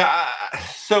 Yeah,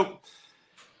 so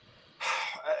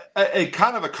a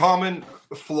kind of a common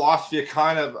philosophy, a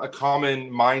kind of a common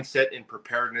mindset in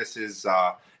preparedness is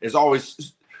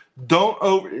always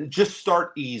just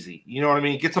start easy. You know what I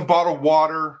mean? Get some bottled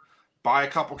water, buy a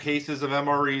couple cases of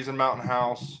MREs in Mountain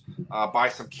House, buy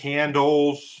some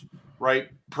candles, right?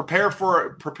 Prepare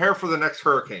for the next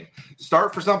hurricane.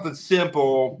 Start for something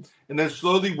simple and then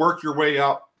slowly work your way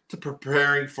up to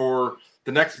preparing for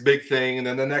the next big thing and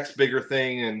then the next bigger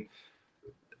thing. And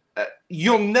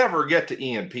you'll never get to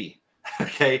EMP.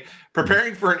 Okay.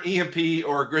 Preparing for an EMP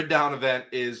or a grid down event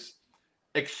is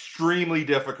extremely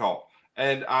difficult.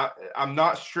 And I'm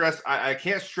not stressed. I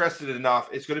can't stress it enough.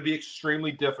 It's going to be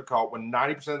extremely difficult when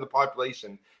 90% of the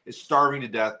population is starving to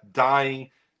death, dying,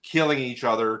 killing each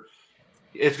other.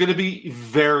 It's going to be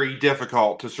very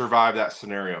difficult to survive that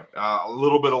scenario. A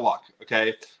little bit of luck.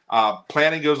 Okay.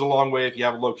 Planning goes a long way. If you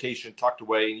have a location tucked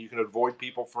away and you can avoid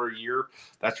people for a year,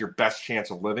 that's your best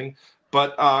chance of living.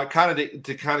 But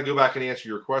to go back and answer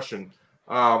your question,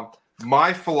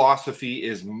 my philosophy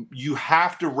is you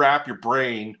have to wrap your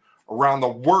brain around the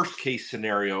worst case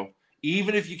scenario.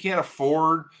 Even if you can't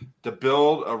afford to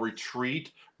build a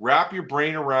retreat, wrap your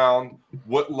brain around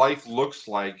what life looks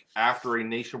like after a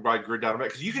nationwide grid down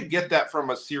event. Because you could get that from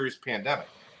a serious pandemic,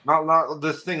 not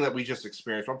this thing that we just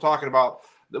experienced. I'm talking about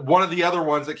one of the other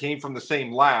ones that came from the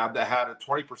same lab that had a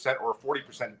 20% or a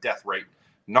 40% death rate,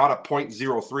 not a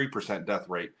 0.03% death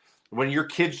rate. When your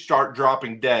kids start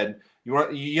dropping dead, you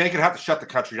ain't gonna have to shut the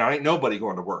country down. Ain't nobody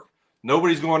going to work.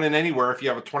 Nobody's going in anywhere if you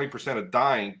have a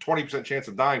 20% chance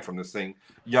of dying from this thing,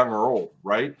 young or old,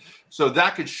 right? So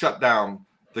that could shut down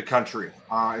the country,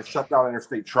 and shut down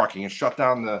interstate trucking, and shut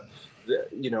down the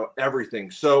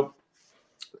everything. So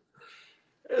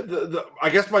I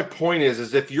guess my point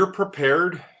is if you're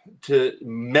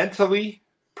mentally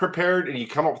prepared, and you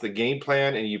come up with a game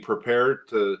plan, and you prepare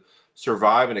to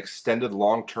survive an extended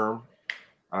long-term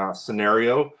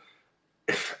scenario,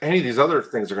 any of these other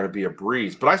things are going to be a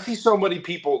breeze. But I see so many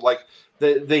people like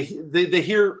they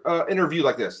hear interview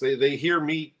like this. They hear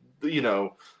me,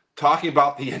 talking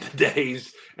about the end of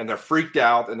days, and they're freaked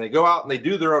out, and they go out and they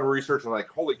do their own research and like,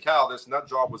 holy cow, this nut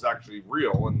job was actually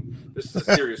real, and this is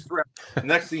a serious threat.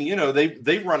 Next thing you know,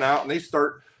 they run out and they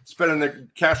start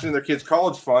cashing in their kids'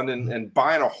 college fund and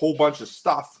buying a whole bunch of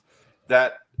stuff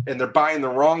and they're buying the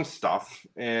wrong stuff,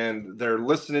 and they're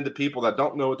listening to people that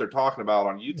don't know what they're talking about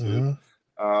on YouTube.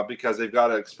 Because they've got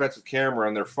an expensive camera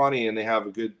and they're funny and they have a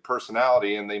good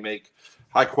personality and they make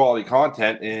high quality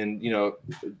content, and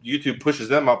YouTube pushes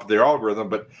them up their algorithm.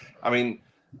 But I mean,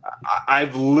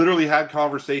 I've literally had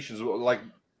conversations like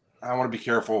I want to be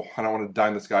careful. I don't want to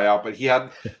dime this guy out, but he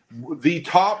had the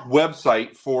top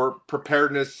website for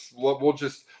preparedness.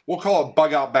 We'll call it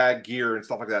bug out bag gear and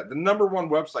stuff like that. The number one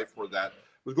website for that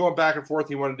was going back and forth.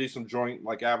 He wanted to do some joint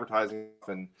like advertising,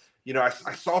 and I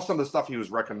saw some of the stuff he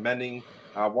was recommending.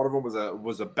 One of them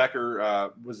was a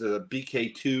Becker was a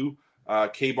BK2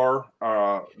 K-bar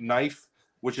knife,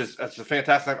 that's a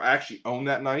fantastic knife. I actually own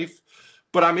that knife.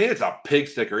 But I mean, it's a pig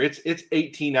sticker. It's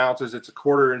 18 ounces. It's a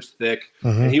 1/4 inch thick.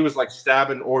 Mm-hmm. And he was like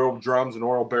stabbing oil drums and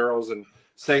oil barrels and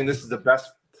saying this is the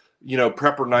best,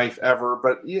 prepper knife ever.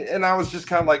 And I was just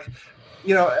kind of like,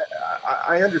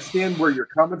 I understand where you're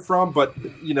coming from, but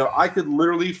I could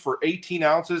literally for 18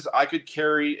 ounces, I could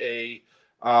carry a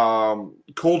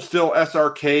Cold Steel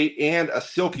SRK and a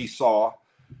Silky saw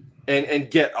and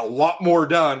get a lot more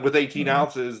done with 18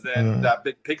 ounces than that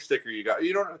big pig sticker you got.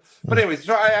 But anyways,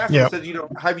 so I asked him, I said,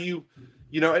 have you,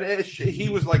 and he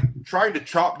was like trying to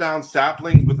chop down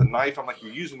saplings with a knife. I'm like,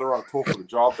 you're using the wrong tool for the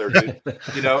job there, dude.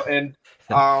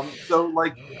 So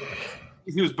like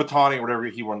he was batoning or whatever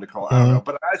he wanted to call it. I don't know.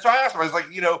 But so I asked him, I was like,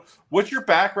 what's your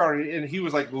background? And he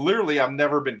was like, literally, I've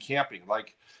never been camping.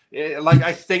 He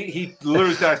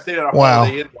literally said I stayed at a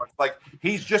Holiday Inn once. Like,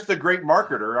 he's just a great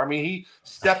marketer. I mean, he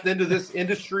stepped into this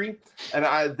industry, and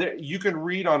you can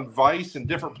read on Vice and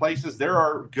different places. There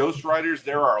are ghostwriters.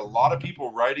 There are a lot of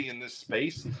people writing in this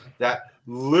space that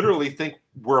literally think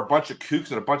we're a bunch of kooks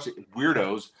and a bunch of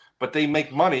weirdos, but they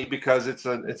make money because it's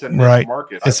a niche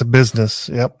market. It's a business.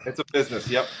 Yep. It's a business.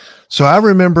 Yep. So I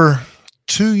remember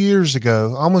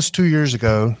almost 2 years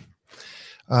ago,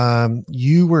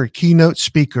 you were a keynote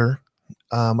speaker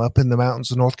up in the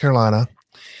mountains of North Carolina,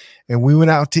 and we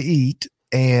went out to eat.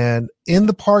 And in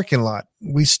the parking lot,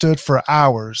 we stood for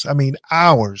hours. I mean,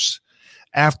 hours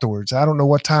afterwards. I don't know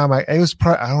what time. It was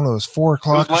 4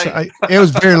 o'clock. It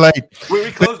was very late.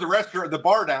 We closed the restaurant, the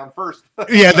bar down first.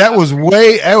 Yeah, that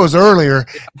was earlier.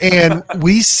 And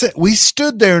we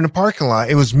stood there in the parking lot.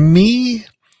 It was me,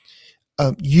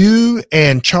 you,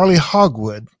 and Charlie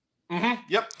Hogwood. Mm-hmm.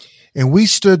 Yep. And we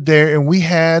stood there and we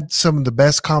had some of the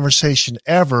best conversation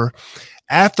ever.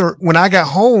 When I got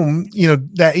home,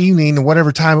 that evening and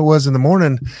whatever time it was in the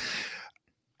morning,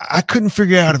 I couldn't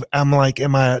figure out I'm like,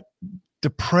 am I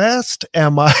depressed?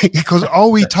 Because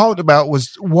all we talked about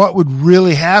was what would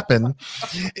really happen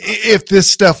if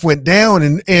this stuff went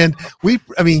down. And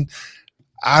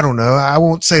I don't know. I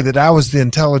won't say that I was the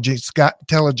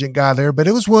intelligent guy there, but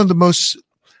it was one of the most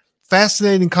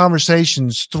fascinating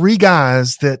conversations. 3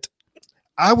 guys that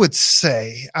I would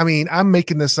say, I'm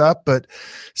making this up, but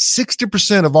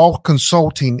 60% of all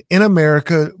consulting in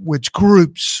America, which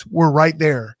groups were right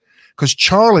there. Because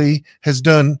Charlie has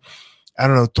done,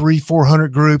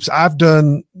 300-400 groups. I've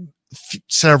done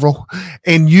several,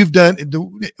 and you've done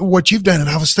what you've done. And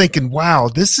I was thinking, wow,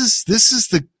 this is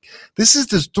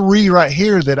the 3 right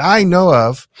here that I know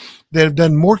of that have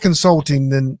done more consulting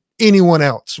than anyone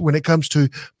else when it comes to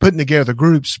putting together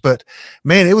groups. But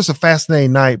man, it was a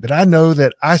fascinating night. But I know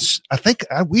that I think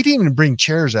we didn't even bring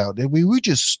chairs out, did we? We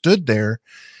just stood there,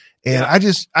 and I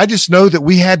just know that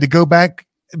we had to go back,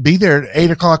 be there at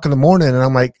 8 o'clock in the morning, and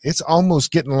I'm like, it's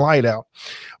almost getting light out.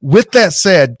 With that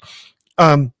said,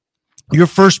 your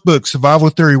first book, Survival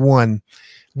Theory 1,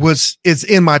 is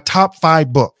in my top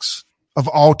 5 books of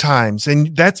all times,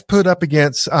 and that's put up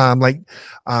against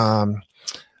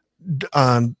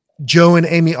Joe and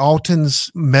Amy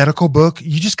Alton's medical book.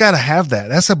 You just got to have that.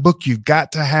 That's a book you've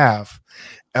got to have.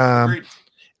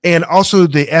 And also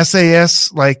the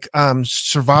SAS,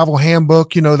 survival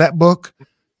handbook, that book.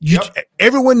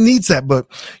 Everyone needs that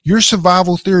book. Your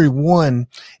Survival Theory 1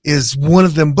 is one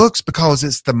of them books because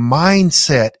it's the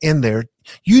mindset in there.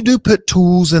 You do put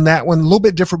tools in that one, a little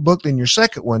bit different book than your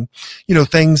second one,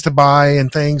 things to buy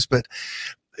and things. But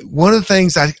one of the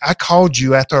things I called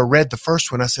you after I read the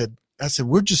first one, I said,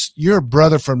 you're a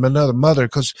brother from another mother,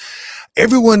 because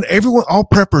everyone, all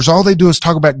preppers, all they do is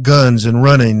talk about guns and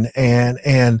running.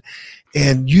 And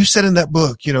you said in that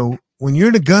book, when you're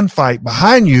in a gunfight,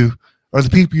 behind you are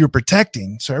the people you're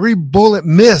protecting. So every bullet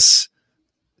miss,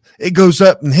 it goes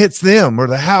up and hits them or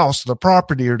the house, or the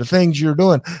property, or the things you're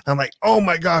doing. I'm like, oh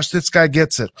my gosh, this guy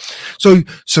gets it. So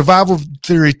Survival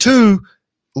Theory 2,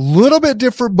 a little bit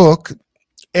different book.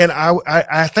 And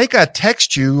I think I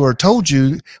text you or told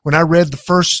you when I read the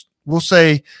first, we'll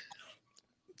say,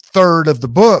 third of the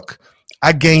book,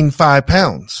 I gained 5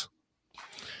 pounds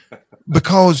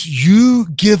because you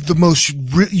give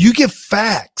you give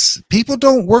facts. People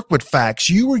don't work with facts.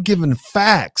 You were given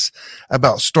facts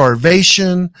about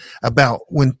starvation, about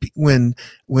when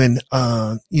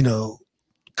I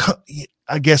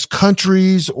guess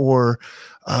countries or,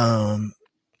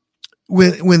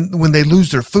 when they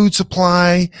lose their food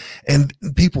supply and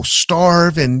people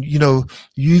starve, and you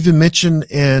even mentioned,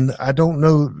 and I don't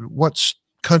know what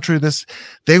country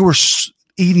they were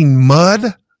eating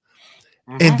mud,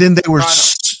 and then they were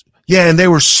and they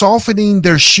were softening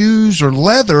their shoes or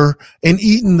leather and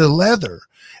eating the leather.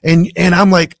 And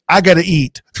I'm like, I got to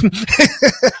eat.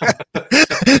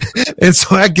 And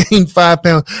so I gained 5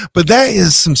 pounds, but that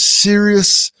is some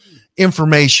serious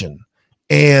information,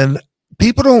 and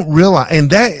people don't realize. And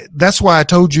that's why I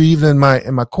told you, even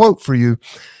in my quote for you,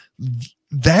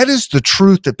 that is the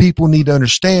truth that people need to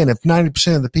understand. If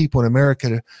 90% of the people in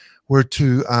America were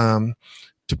to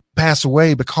pass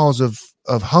away because of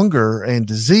hunger and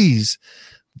disease,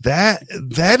 that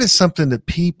is something that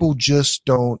people just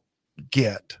don't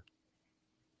get.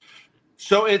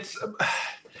 So it's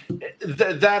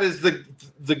that is the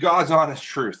God's honest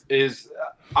truth is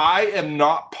I am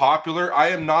not popular. I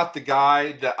am not the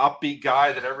guy, the upbeat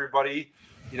guy that everybody,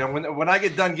 when I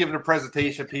get done giving a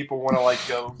presentation, people want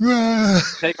to go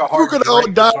take a hard drink or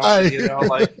something,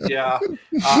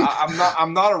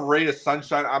 I'm not a ray of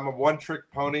sunshine. I'm a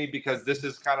one-trick pony because this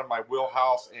is kind of my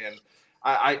wheelhouse, and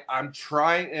I'm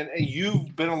trying, and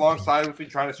you've been alongside with me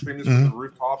trying to scream this from the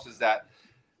rooftops, is that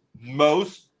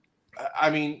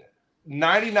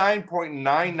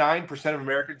 99.99% of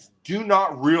Americans do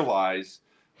not realize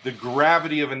the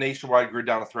gravity of a nationwide grid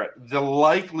down a threat. The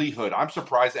likelihood, I'm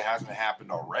surprised it hasn't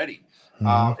happened already.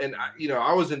 And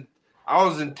I was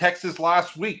in Texas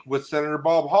last week with Senator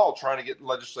Bob Hall trying to get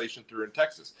legislation through in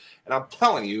Texas. And I'm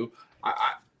telling you,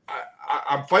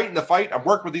 I'm fighting the fight. I'm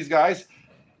working with these guys.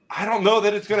 I don't know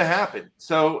that it's going to happen.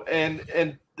 So,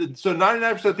 so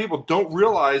 99% of people don't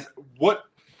realize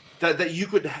that you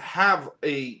could have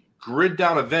a grid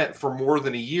down event for more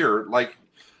than a year, like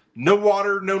no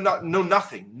water, no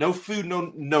nothing, no food,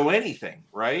 no anything,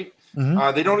 right?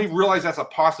 They don't even realize that's a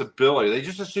possibility. They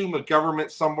just assume a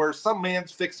government somewhere, some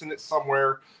man's fixing it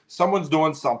somewhere, someone's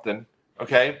doing something,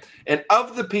 okay? And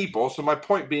of the people, so my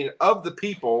point being, of the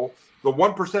people, the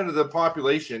 1% of the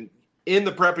population in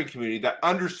the prepping community that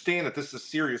understand that this is a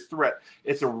serious threat,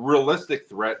 it's a realistic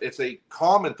threat, it's a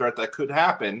common threat that could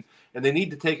happen, and they need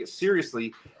to take it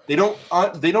seriously. They don't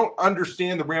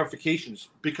understand the ramifications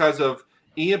because of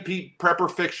EMP prepper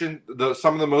fiction.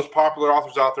 Some of the most popular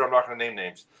authors out there, I'm not going to name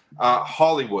names,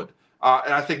 Hollywood,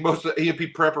 and I think most of the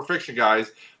EMP prepper fiction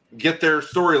guys get their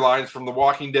storylines from The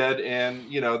Walking Dead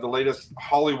and the latest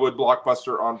Hollywood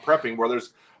blockbuster on prepping, where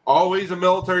there's always a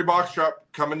military box truck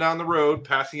coming down the road,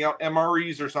 passing out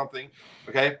MREs or something.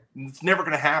 Okay, it's never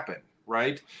going to happen,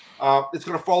 right? It's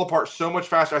going to fall apart so much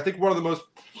faster. I think one of the most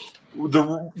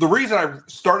the reason I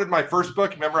started my first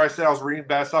book, remember I said I was reading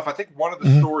bad stuff. I think one of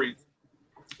the stories,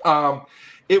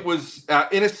 it was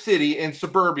in a city in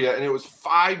suburbia, and it was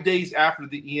 5 days after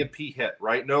the EMP hit,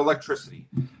 right? No electricity.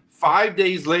 5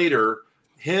 days later,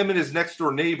 him and his next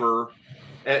door neighbor,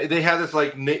 they had this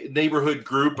neighborhood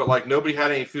group, but nobody had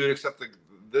any food except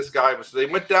this guy. So they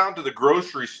went down to the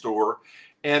grocery store,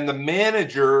 and the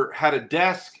manager had a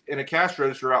desk and a cash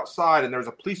register outside, and there was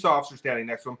a police officer standing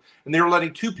next to him, and they were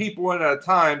letting 2 people in at a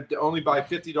time to only buy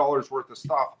 $50 worth of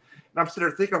stuff. And I'm sitting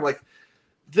there thinking, I'm like,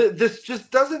 this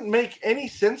just doesn't make any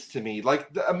sense to me.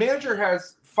 A manager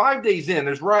has 5 days in,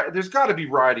 there's got to be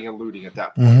rioting and looting at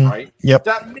that point, right? Yep.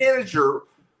 That manager,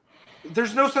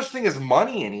 there's no such thing as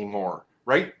money anymore,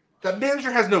 right? That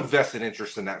manager has no vested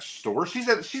interest in that store. She's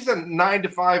a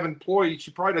 9-to-5 employee.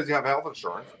 She probably doesn't have health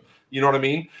insurance. You know what I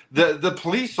mean? The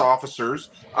police officers,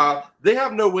 they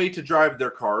have no way to drive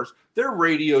their cars. Their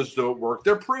radios don't work.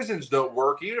 Their prisons don't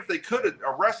work. Even if they could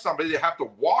arrest somebody, they have to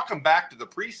walk them back to the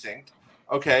precinct.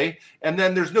 Okay, and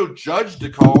then there's no judge to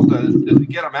call to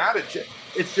get them out of it.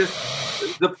 It's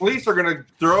just the police are going to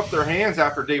throw up their hands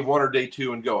after day 1 or day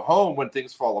 2 and go home when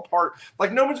things fall apart.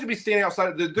 No one's going to be standing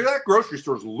outside. That grocery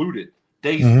store's looted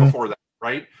days before that,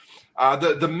 right?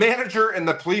 The manager and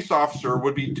the police officer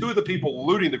would be 2 of the people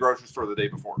looting the grocery store the day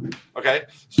before. Okay,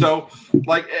 so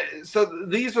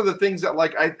these are the things that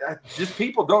I just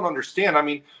people don't understand. I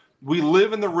mean, we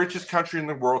live in the richest country in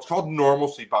the world. It's called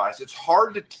normalcy bias. It's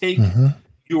hard to take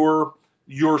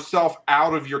yourself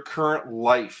out of your current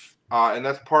life. And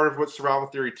that's part of what Survival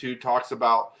Theory 2 talks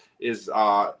about is,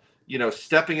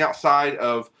 stepping outside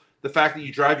of the fact that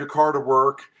you drive your car to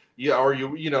work.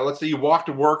 Let's say you walk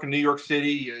to work in New York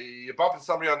City, you bump into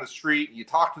somebody on the street, you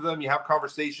talk to them, you have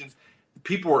conversations.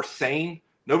 People are sane.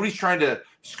 Nobody's trying to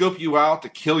scope you out to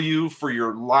kill you for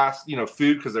your last,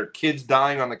 food because their kid's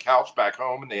dying on the couch back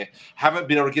home and they haven't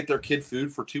been able to get their kid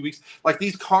food for 2 weeks.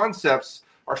 These concepts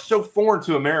are so foreign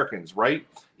to Americans, right?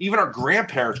 Even our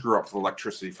grandparents grew up with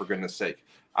electricity, for goodness sake.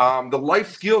 The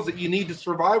life skills that you need to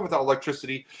survive without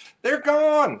electricity, they're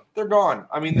gone. They're gone.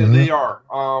 I mean, they are.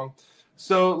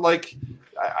 So like,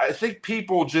 I think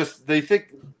people just, they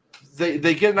think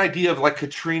they get an idea of like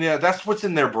Katrina. That's what's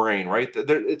in their brain, right?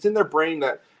 It's in their brain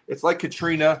that it's like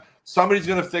Katrina. Somebody's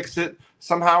going to fix it.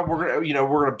 Somehow we're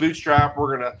going to bootstrap.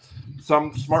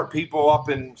 Some smart people up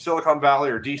in Silicon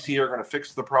Valley or DC are going to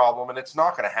fix the problem, and it's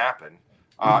not going to happen.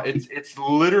 It's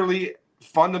literally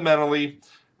fundamentally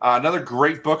another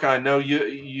great book. And I know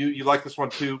you like this one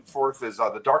too, Forth, is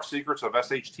The Dark Secrets of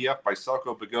SHTF by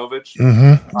Selko Begovic.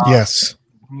 Yes.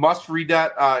 Must read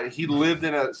that. He lived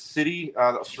in a city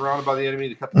that was surrounded by the enemy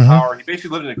to cut the power. He basically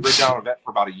lived in a grid down event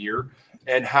for about a year,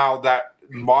 and how that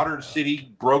modern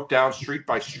city broke down street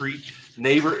by street.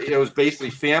 It was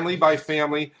basically family by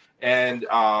family, and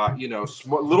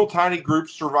little tiny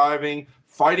groups surviving,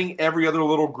 fighting every other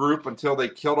little group until they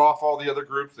killed off all the other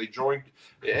groups. They joined.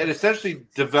 It essentially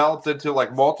developed into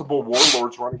like multiple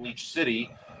warlords running each city.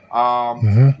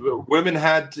 Women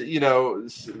had to,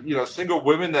 single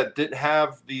women that didn't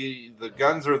have the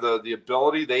guns or the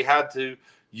ability, they had to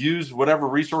use whatever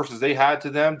resources they had to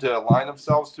them to align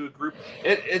themselves to a group.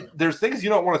 There's things you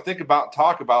don't want to think about,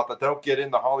 talk about, that don't get in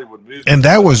the Hollywood movies. And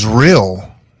that was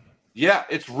real. Yeah,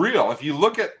 it's real. If you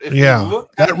look at,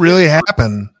 that really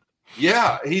happened.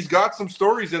 Yeah, he's got some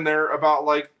stories in there about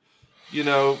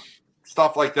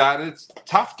stuff like that, and it's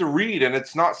tough to read, and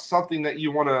it's not something that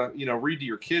you want to read to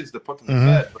your kids to put them to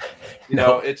bed. But,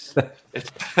 it's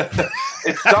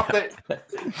it's stuff that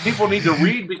people need to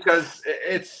read because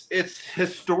it's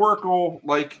historical,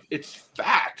 like it's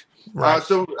fact. Right.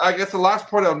 So I guess the last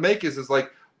point I'll make is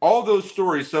like all those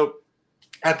stories. So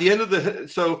at the end of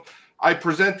I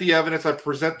present the evidence, I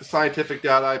present the scientific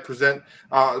data, I present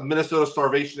Minnesota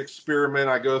starvation experiment,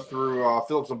 I go through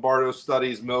Philip Zimbardo's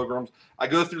studies, milligrams. I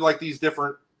go through like these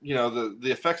different, the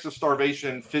effects of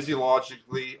starvation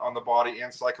physiologically on the body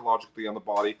and psychologically on the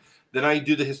body. Then I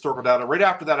do the historical data. Right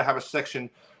after that, I have a section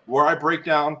where I break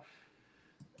down,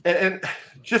 and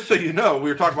just so you know, we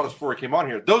were talking about this before we came on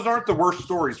here, those aren't the worst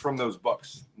stories from those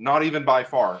books, not even by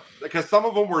far. Because some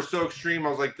of them were so extreme, I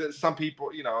was like, some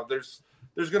people,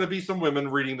 there's going to be some women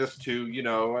reading this too,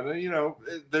 and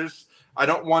I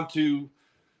don't want to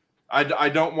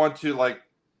like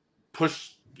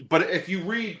push, but if you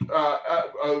read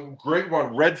a great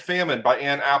one, Red Famine by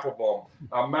Anne Applebaum,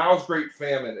 Mao's Great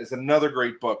Famine is another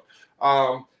great book.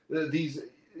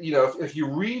 If you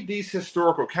read these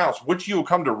historical accounts, what you'll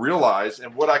come to realize,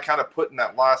 and what I kind of put in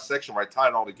that last section where I tie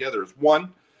it all together, is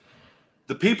one,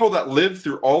 the people that lived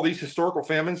through all these historical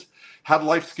famines had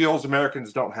life skills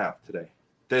Americans don't have today.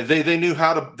 They knew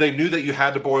they knew that you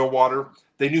had to boil water.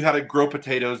 They knew how to grow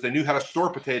potatoes. They knew how to store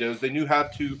potatoes. They knew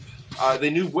they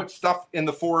knew what stuff in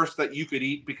the forest that you could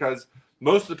eat, because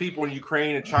most of the people in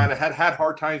Ukraine and China had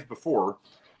hard times before.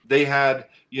 They had,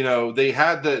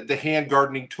 the hand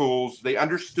gardening tools. They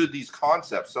understood these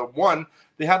concepts. So one,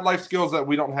 they had life skills that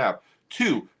we don't have.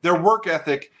 Two, their work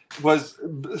ethic was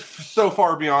so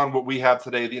far beyond what we have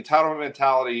today. The entitlement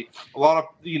mentality, a lot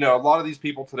of these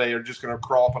people today are just going to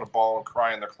crawl up in a ball and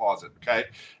cry in their closet. Okay.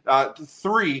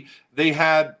 Three, they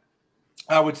had,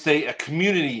 I would say, a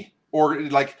community, or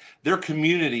like their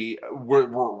community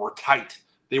were tight.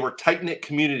 They were tight-knit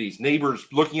communities, neighbors,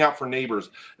 looking out for neighbors.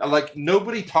 Like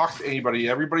nobody talks to anybody.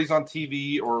 Everybody's on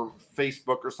TV or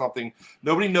Facebook or something.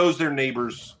 Nobody knows their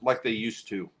neighbors like they used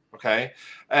to. Okay.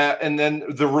 And then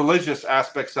the religious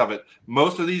aspects of it.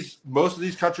 Most of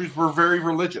these countries were very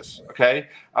religious. Okay.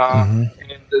 And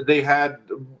they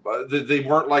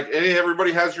weren't like, hey,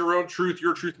 everybody has your own truth,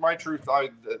 your truth, my truth.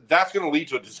 That's going to lead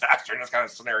to a disaster in this kind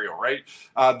of scenario, right?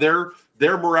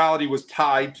 Their morality was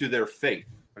tied to their faith.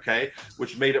 Okay.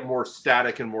 Which made it more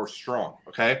static and more strong.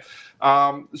 Okay.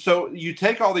 So you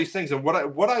take all these things, and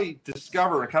what I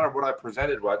discovered and kind of what I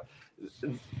presented was,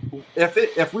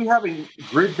 if we have a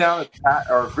grid down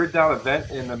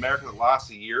event in America that lasts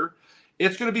a year,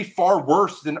 it's going to be far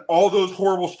worse than all those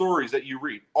horrible stories that you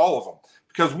read, all of them.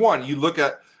 Because one, you look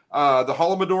at the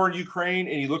Holodomor in Ukraine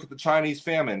and you look at the Chinese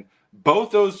famine. Both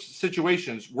those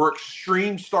situations were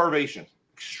extreme starvation,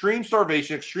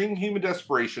 extreme human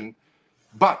desperation,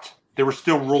 but there was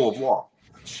still rule of law.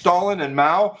 Stalin and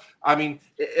Mao, I mean,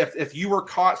 if you were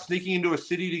caught sneaking into a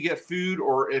city to get food,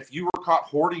 or if you were caught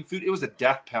hoarding food, it was a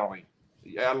death penalty.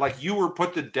 Like you were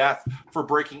put to death for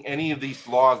breaking any of these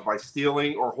laws by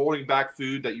stealing or holding back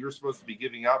food that you were supposed to be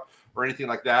giving up or anything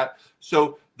like that.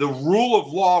 So the rule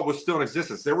of law was still in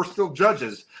existence. There were still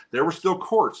judges. There were still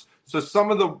courts. So some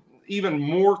of the even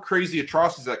more crazy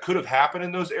atrocities that could have happened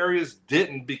in those areas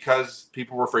didn't, because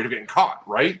people were afraid of getting caught,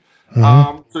 right?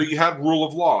 So you had rule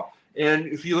of law. And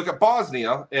if you look at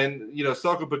Bosnia and,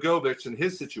 Selko Begovic and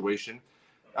his situation,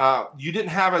 you didn't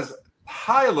have as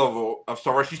high level of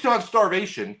starvation. You still had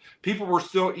starvation. People were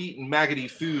still eating maggoty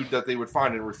food that they would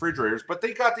find in refrigerators, but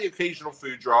they got the occasional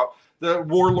food drop. The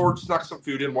warlords snuck some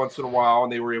food in once in a while,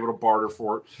 and they were able to barter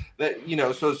for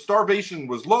it. So starvation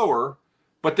was lower,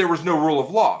 but there was no rule of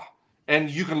law. And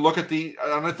you can look at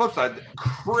on the flip side, the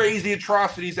crazy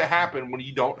atrocities that happen when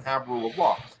you don't have rule of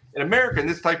law. In America, in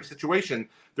this type of situation,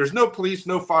 there's no police,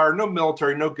 no fire, no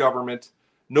military, no government,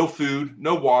 no food,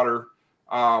 no water,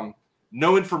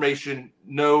 no information,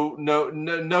 no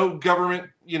government,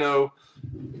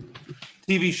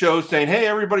 TV shows saying, hey,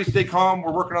 everybody stay calm,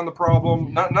 we're working on the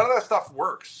problem. None of that stuff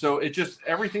works. So it just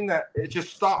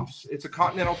stops. It's a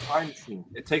continental time machine.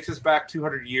 It takes us back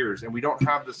 200 years, and we don't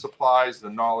have the supplies, the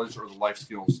knowledge, or the life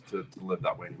skills to live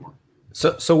that way anymore.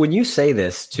 So when you say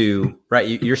this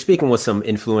you're speaking with some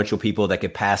influential people that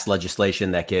could pass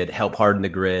legislation that could help harden the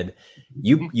grid.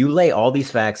 You lay all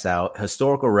these facts out,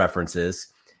 historical references.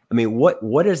 I mean,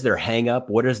 what is their hang up?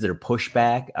 What is their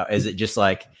pushback? Is it just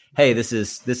like, hey, this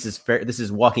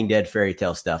is Walking Dead fairy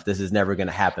tale stuff. This is never going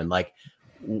to happen. Like,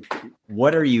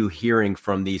 what are you hearing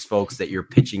from these folks that you're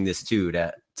pitching this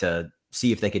to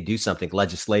see if they could do something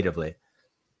legislatively?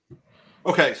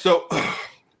 Okay, so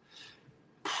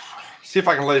see if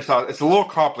I can lay this out. It's a little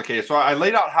complicated. So I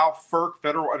laid out how FERC,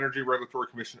 Federal Energy Regulatory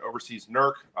Commission, oversees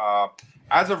NERC.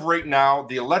 As of right now,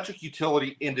 the electric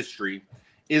utility industry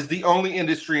is the only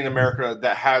industry in America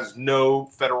that has no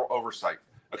federal oversight.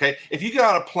 Okay, if you get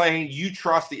on a plane, you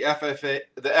trust the FAA,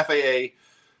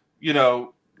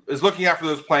 is looking after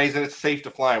those planes and it's safe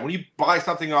to fly. When you buy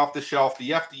something off the shelf, the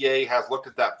FDA has looked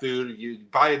at that food. You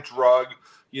buy a drug,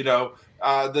 you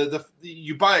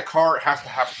buy a car, it has to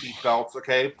have seat belts.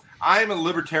 Okay, I'm a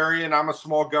libertarian. I'm a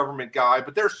small government guy,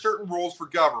 but there are certain rules for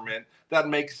government that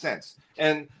make sense.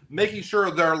 And making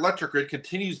sure their electric grid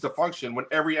continues to function when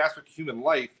every aspect of human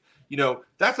life,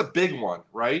 that's a big one,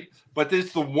 right? But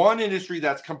it's the one industry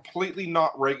that's completely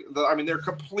they're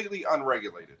completely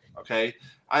unregulated, okay?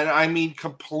 And I mean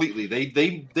completely.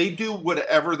 They do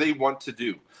whatever they want to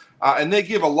do. And they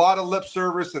give a lot of lip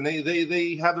service, and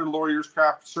they have their lawyers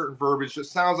craft certain verbiage. It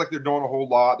sounds like they're doing a whole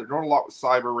lot. They're doing a lot with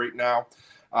cyber right now.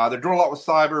 They're doing a lot with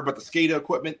cyber, but the SCADA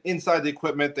equipment, inside the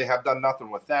equipment, they have done nothing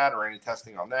with that or any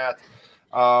testing on that.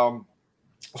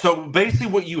 So basically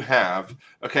what you have,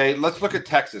 okay, let's look at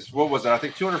Texas. What was it? I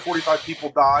think 245 people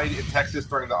died in Texas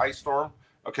during the ice storm,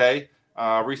 okay,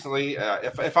 recently.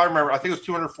 If I remember, I think it was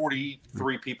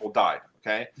 243 people died,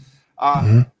 okay?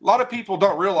 A lot of people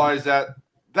don't realize that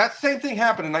same thing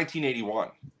happened in 1981,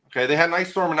 okay? They had an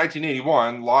ice storm in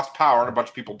 1981, lost power, and a bunch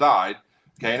of people died,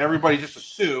 okay? And everybody just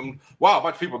assumed, wow, a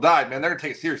bunch of people died, man, they're going to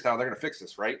take it serious now. They're going to fix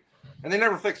this, right? And they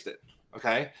never fixed it,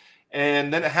 okay?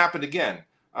 And then it happened again.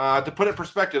 To put it in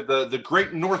perspective, the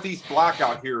Great Northeast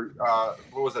Blackout here,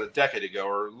 what was it, a decade ago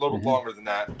or a little longer than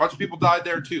that? A bunch of people died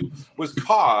there too. Was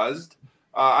caused,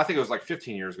 I think it was like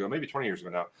 15 years ago, maybe 20 years ago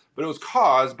now, but it was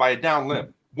caused by a down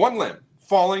limb. One limb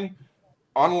falling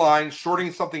on line,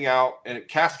 shorting something out, and it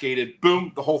cascaded,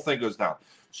 boom, the whole thing goes down.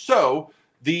 So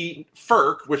the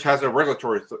FERC, which has a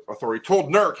regulatory authority,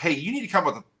 told NERC, hey, you need to come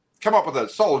up with a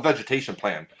solid vegetation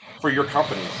plan for your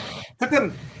companies. It took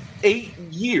them 8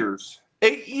 years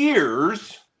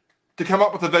to come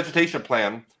up with a vegetation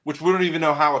plan, which we don't even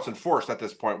know how it's enforced at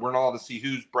this point. We're not allowed to see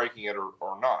who's breaking it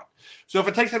or not. So if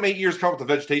it takes them 8 years to come up with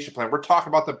a vegetation plan, we're talking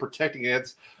about them protecting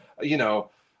against,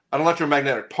 an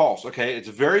electromagnetic pulse. Okay, it's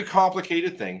a very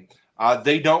complicated thing.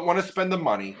 They don't want to spend the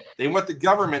money. They want the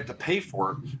government to pay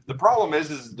for it. The problem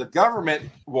is the government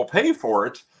will pay for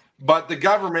it, but the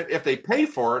government, if they pay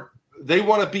for it, they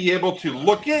want to be able to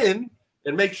look in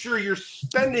and make sure you're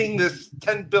spending this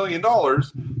 $10 billion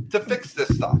to fix this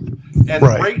stuff. And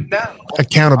right now,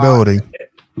 accountability,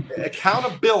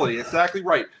 exactly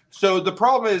right. So the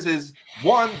problem is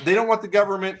one, they don't want the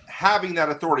government having that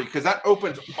authority because that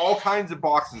opens all kinds of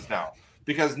boxes now.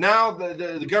 Because now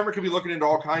the government could be looking into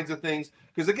all kinds of things.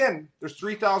 Because again, there's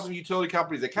 3,000 utility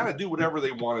companies. They kind of do whatever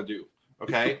they want to do.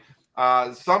 Okay,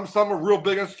 some are real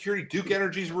big on security. Duke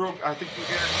Energy's real. I think Duke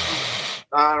Energy.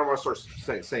 I don't want to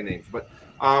start saying names, but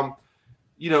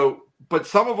but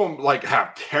some of them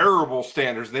have terrible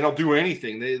standards. They don't do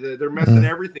anything. They're messing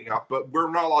everything up. But we're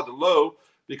not allowed to low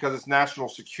because it's national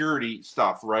security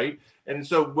stuff, right? And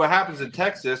so what happens in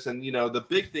Texas, and the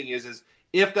big thing is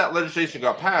if that legislation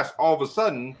got passed, all of a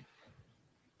sudden,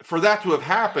 for that to have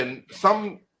happened,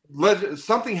 something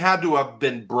had to have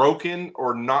been broken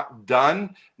or not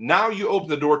done. Now you open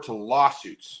the door to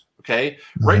lawsuits. Okay,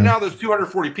 right now there's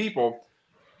 240 people.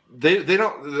 they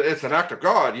don't. It's an act of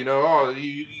God,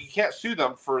 you can't sue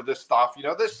them for this stuff.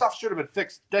 This stuff should have been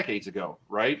fixed decades ago,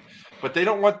 right? But they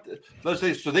don't want. Let's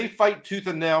say so. They fight tooth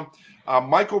and nail.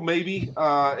 Michael Mabee,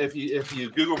 if you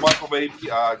Google Michael Mabee,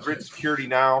 Grid Security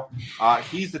Now,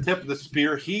 he's the tip of the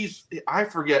spear. I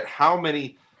forget how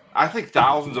many. I think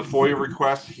thousands of FOIA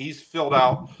requests he's filled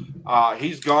out.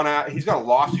 He's got a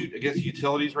lawsuit against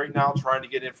utilities right now trying to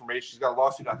get information. He's got a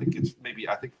lawsuit. I think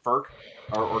FERC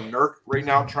or NERC right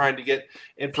now trying to get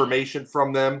information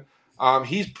from them.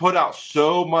 He's put out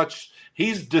so much.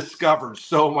 He's discovered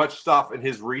so much stuff in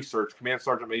his research. Command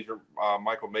Sergeant Major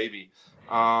Michael Mabee,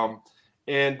 and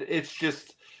it's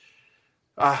just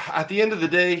at the end of the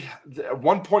day,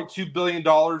 $1.2 billion.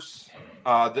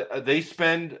 They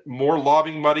spend more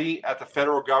lobbying money at the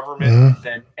federal government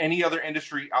than any other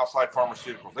industry outside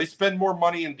pharmaceuticals. They spend more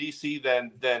money in DC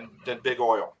than big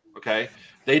oil. Okay,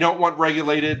 they don't want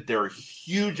regulated. They're a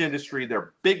huge industry.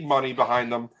 They're big money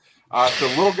behind them. So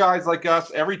little guys like us,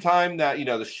 every time that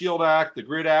the SHIELD Act, the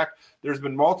GRID Act, there's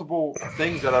been multiple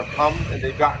things that have come and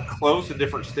they've gotten close in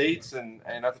different states and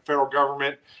at the federal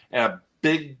government, and a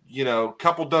big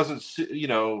couple dozen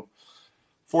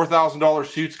 $4,000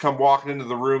 suits come walking into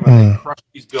the room and they crush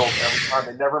these bills every time.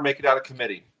 They never make it out of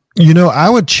committee. I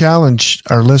would challenge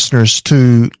our listeners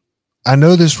to. I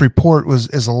know this report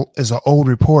is an old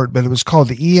report, but it was called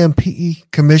the EMP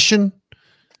Commission.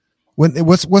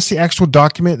 What's the actual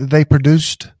document that they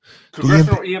produced?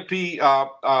 Congressional EMP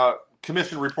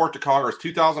Commission report to Congress,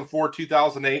 2004,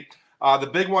 2008. The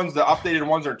big ones, the updated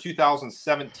ones, are in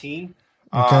 2017.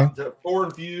 Okay. The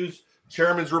Foreign Views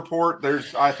Chairman's report.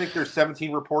 I think there's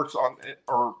 17 reports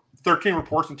or 13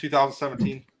 reports in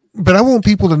 2017. But I want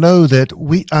people to know that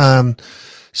we, the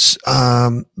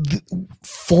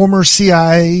former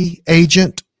CIA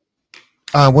agent,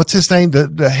 what's his name?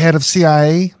 The head of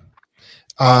CIA.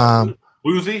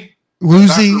 Woozy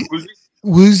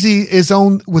was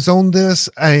on this.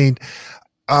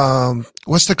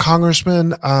 What's the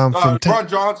congressman from Ron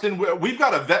Johnson? We've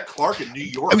got Yvette Clarke in New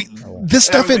York. I mean, this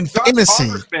stuff in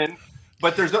fantasy.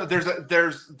 But there's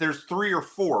 3 or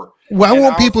 4. Well, I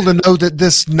want people to know that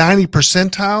this 90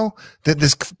 percentile that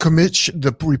this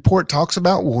the report talks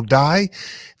about will die.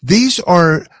 These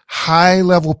are high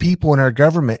level people in our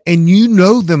government, and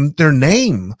them, their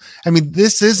name. I mean,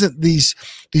 this isn't these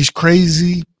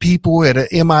crazy people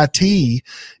at MIT.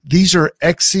 These are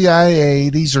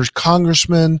ex-CIA. These are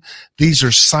congressmen. These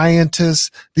are scientists.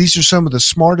 These are some of the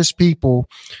smartest people.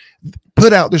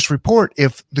 Put out this report.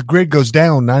 If the grid goes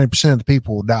down, 90% of the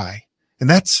people will die. And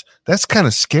that's kind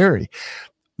of scary.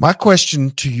 My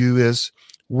question to you is,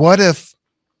 what if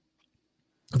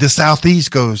the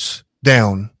Southeast goes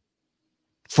down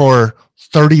for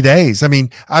 30 days? I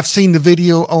mean, I've seen the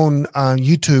video on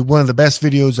YouTube. One of the best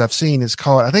videos I've seen is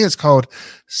called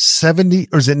 70,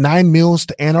 or is it 9 Meals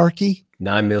to Anarchy?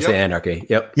 9 Meals to Anarchy.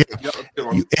 Yep. Yeah.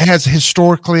 It has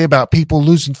historically about people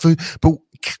losing food, but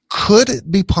could it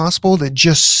be possible that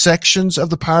just sections of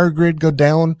the power grid go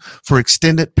down for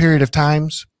extended period of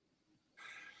times?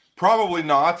 Probably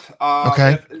not.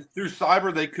 Okay. Through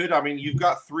cyber, they could. I mean, you've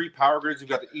got 3 power grids.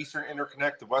 You've got the Eastern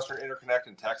Interconnect, the Western Interconnect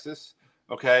in Texas.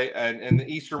 Okay. And the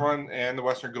Eastern one and the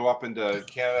Western go up into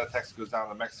Canada. Texas goes down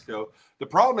to Mexico. The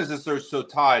problem is they're so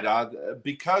tied.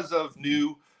 Because of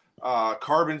new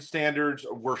carbon standards,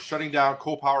 we're shutting down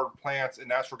coal-powered plants and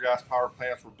natural gas powered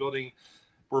plants. We're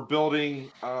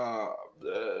building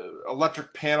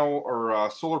electric panel or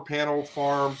solar panel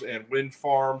farms and wind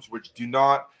farms, which do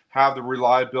not have the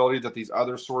reliability that these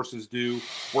other sources do.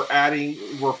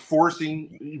 We're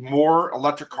forcing more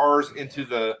electric cars into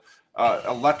the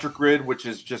electric grid, which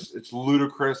is it's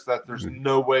ludicrous that there's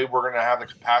no way we're going to have the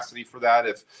capacity for that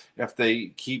if they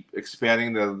keep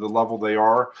expanding the level they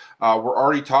are. We're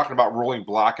already talking about rolling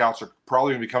blackouts are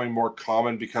probably becoming more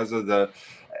common because of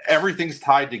everything's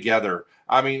tied together.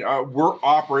 I mean, we're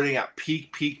operating at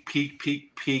peak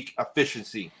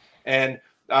efficiency, and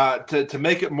to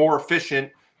make it more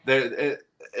efficient,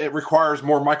 it requires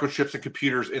more microchips and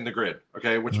computers in the grid.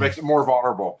 Okay, which makes it more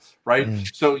vulnerable, right?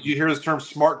 So you hear this term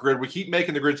 "smart grid." We keep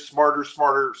making the grid smarter,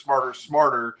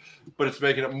 but it's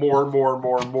making it more and more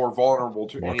vulnerable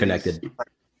to more connected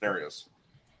areas.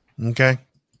 Okay,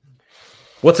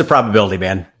 what's the probability,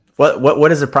 man?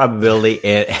 What is the probability?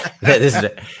 That's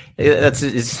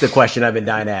the question I've been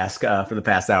dying to ask for the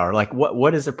past hour. Like,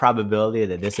 what is the probability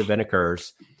that this event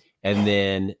occurs? And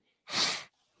then,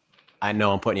 I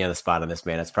know I'm putting you on the spot on this,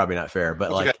 man. It's probably not fair,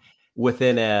 but we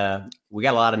got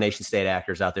a lot of nation state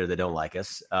actors out there that don't like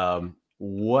us.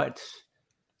 What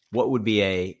would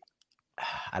be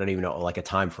I don't even know, like a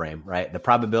time frame, right? The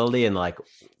probability and like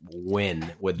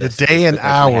when would the this day and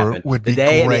hour happen? would the be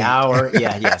day great. and the hour.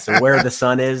 Yeah. So where the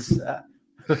sun is.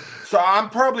 So I'm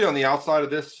probably on the outside of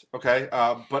this. Okay.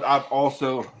 But I've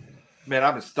also, man,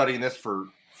 I've been studying this for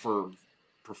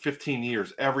 15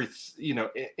 years,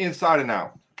 inside and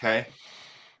out. Okay.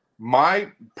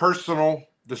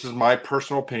 This is my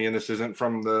personal opinion. This isn't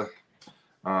from the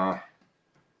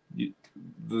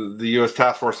U.S.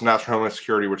 Task Force on National Homeland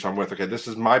Security, which I'm with. Okay, this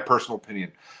is my personal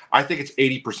opinion. I think it's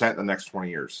 80% in the next 20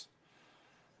 years.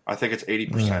 I think it's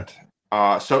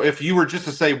 80%. So if you were just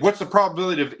to say, what's the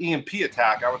probability of EMP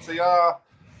attack? I would say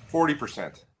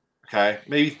 40%. Okay,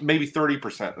 maybe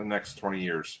 30% in the next 20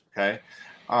 years. Okay.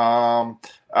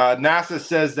 NASA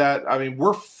says that,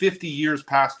 we're 50 years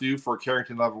past due for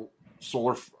Carrington level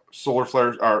solar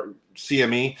flares, or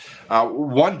CME.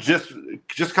 One just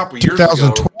a couple years ago.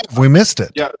 2012, we missed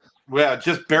it. Yeah,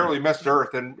 just barely missed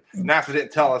Earth, and NASA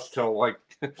didn't tell us till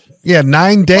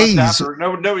 9 days. After.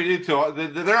 Nobody did till they're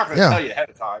not going to tell you ahead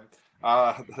of time.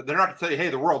 They're not going to tell you, hey,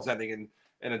 the world's ending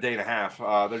in a day and a half.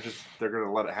 They're going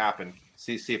to let it happen.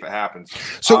 See if it happens.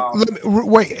 So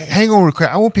wait, hang on real quick.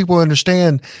 I want people to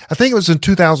understand. I think it was in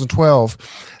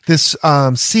 2012. This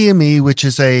CME, which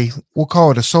is we'll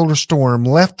call it a solar storm,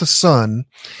 left the sun,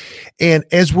 and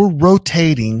as we're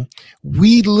rotating,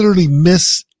 we literally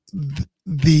miss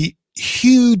the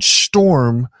huge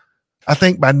storm. I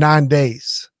think by 9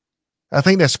 days. I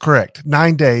think that's correct.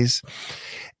 9 days,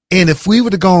 and if we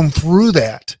would have gone through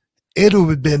that, it would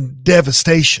have been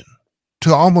devastation.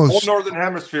 To almost whole northern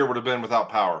hemisphere would have been without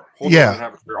power. Northern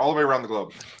hemisphere, all the way around the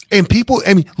globe. And people,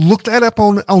 look that up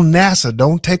on NASA.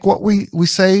 Don't take what we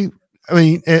say.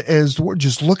 As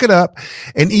just look it up.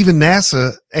 And even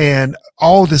NASA and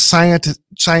all the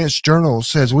science journals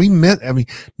says we missed.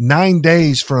 9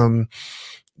 days from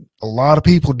a lot of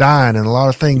people dying and a lot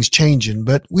of things changing,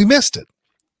 but we missed it.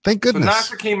 Thank goodness.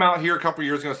 So NASA came out here a couple of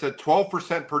years ago and said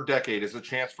 12% per decade is a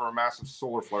chance for a massive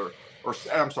solar flare,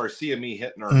 CME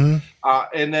hitting Earth.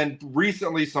 Mm-hmm. And then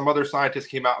recently, some other scientists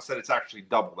came out and said it's actually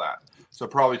double that. So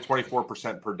probably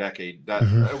 24% per decade that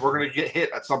we're going to get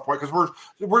hit at some point, because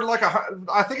we're like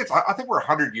I think we're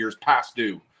 100 years past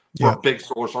due for a big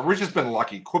solar storm. We've just been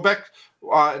lucky. Quebec,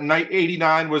 night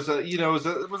 89 was a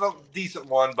decent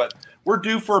one, but we're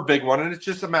due for a big one, and it's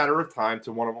just a matter of time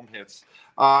till one of them hits.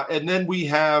 And then we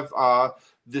have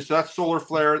that solar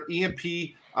flare,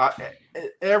 EMP.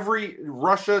 Every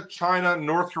Russia, China,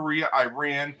 North Korea,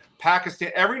 Iran,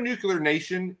 Pakistan, every nuclear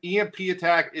nation, EMP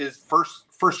attack is first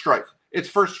strike. It's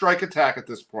first strike attack at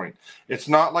this point. It's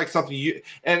not like something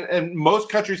and most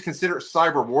countries consider it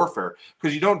cyber warfare,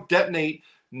 because you don't detonate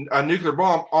a nuclear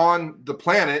bomb on the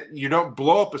planet. You don't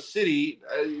blow up a city.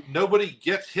 Nobody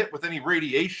gets hit with any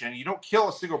radiation. You don't kill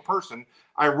a single person.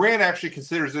 Iran actually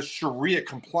considers this Sharia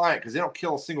compliant because they don't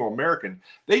kill a single American.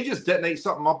 They just detonate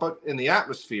something up in the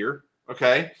atmosphere,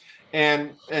 okay?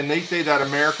 And they say that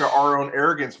America, our own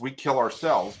arrogance, we kill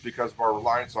ourselves because of our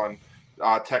reliance on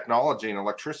technology and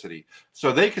electricity.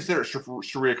 So they consider it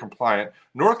Sharia compliant.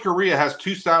 North Korea has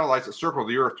 2 satellites that circle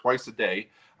the Earth twice a day.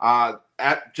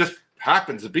 At just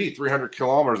happens to be 300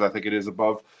 kilometers, I think it is,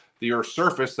 above the Earth's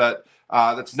surface,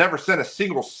 that's never sent a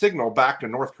single signal back to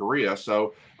North Korea.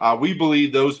 So we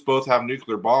believe those both have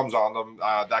nuclear bombs on them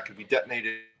that could be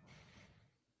detonated.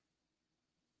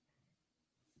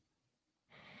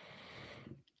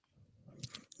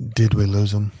 Did we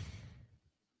lose them?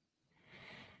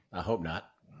 I hope not.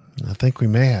 I think we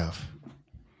may have.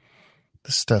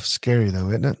 This stuff's scary, though,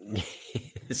 isn't it?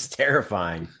 It's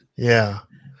terrifying. Yeah.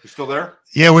 You still there?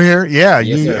 Yeah, we're here. Yeah.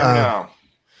 Yes,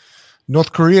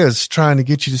 North Korea is trying to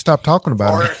get you to stop talking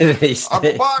about it. I'm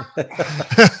back.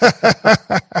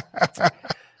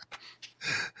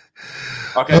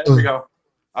 Okay, here we go.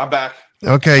 I'm back.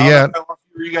 Okay, yeah.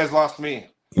 You guys lost me.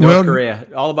 North Korea,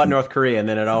 all about North Korea, and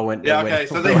then it all went. Yeah, okay.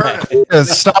 So they heard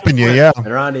it's stopping you. Yeah,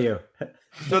 they're on to you.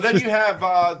 So then you have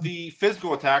the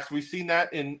physical attacks. We've seen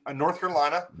that in North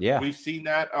Carolina. Yeah, we've seen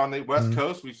that on the West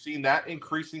Coast. We've seen that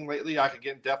increasing lately. I could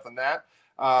get in depth on that.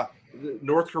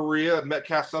 North Korea,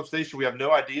 Metcalf substation. We have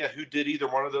no idea who did either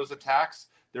one of those attacks.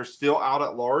 They're still out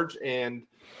at large, and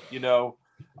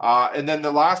and then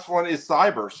the last one is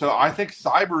cyber. So I think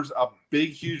cyber's a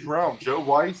big, huge realm. Joe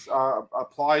Weiss,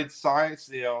 applied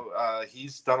science,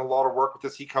 he's done a lot of work with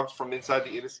this. He comes from inside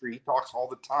the industry. He talks all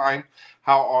the time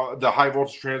how the high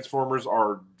voltage transformers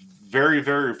are very,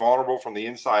 very vulnerable from the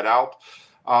inside out.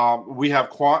 We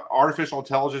have artificial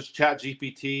intelligence, Chat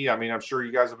GPT. I'm sure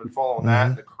you guys have been following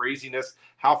that, the craziness,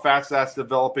 how fast that's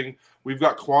developing. We've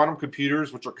got quantum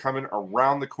computers, which are coming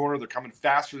around the corner. They're coming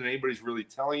faster than anybody's really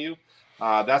telling you.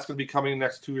 That's going to be coming in the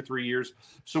next 2 or 3 years.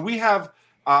 So we have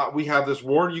this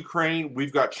war in Ukraine.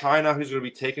 We've got China who's going to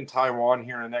be taking Taiwan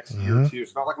here in the next year or two.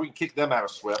 It's not like we can kick them out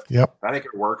of SWIFT. Yep. That ain't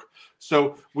going to work.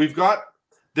 So we've got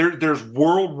there's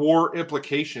world war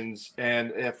implications.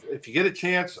 And if you get a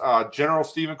chance, General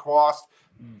Stephen Quast,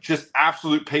 just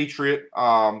absolute patriot,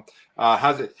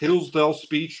 has a Hillsdale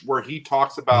speech where he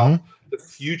talks about the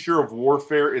future of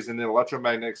warfare is in the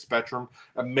electromagnetic spectrum.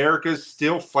 America's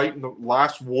still fighting the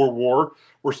last war.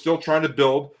 We're still trying to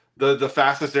build the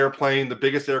fastest airplane, the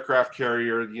biggest aircraft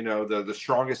carrier, the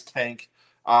strongest tank.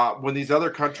 When these other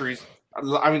countries,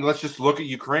 I mean, let's just look at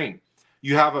Ukraine.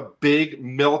 You have a big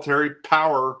military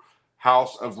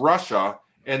powerhouse of Russia,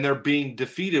 and they're being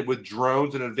defeated with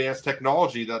drones and advanced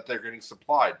technology that they're getting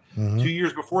supplied. 2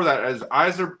 years before that,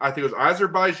 I think it was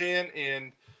Azerbaijan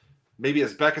and maybe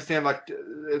Uzbekistan,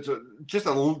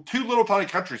 two little tiny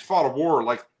countries fought a war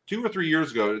like 2 or 3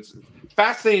 years ago. It's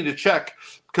fascinating to check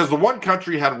because the one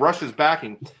country had Russia's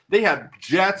backing. They had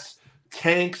jets,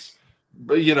 tanks,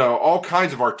 all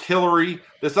kinds of artillery.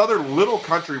 This other little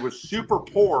country was super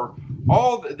poor.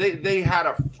 They had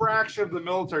a fraction of the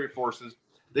military forces.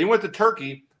 They went to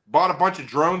Turkey, bought a bunch of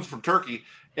drones from Turkey,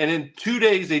 and in 2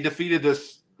 days they defeated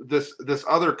this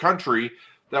other country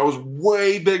that was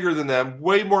way bigger than them,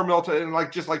 way more military,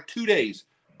 and just 2 days,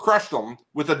 crushed them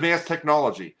with advanced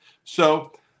technology.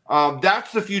 So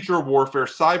that's the future of warfare: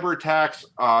 cyber attacks,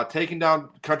 taking down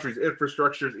countries'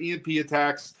 infrastructures, EMP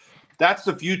attacks. That's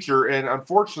the future, and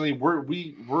unfortunately,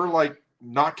 we're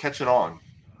not catching on.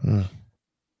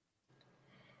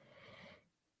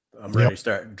 I'm ready to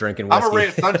start drinking whiskey. I'm a ray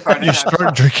of sunshine. You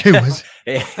start drinking whiskey.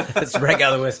 Hey, let's break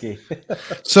out the whiskey.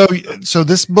 So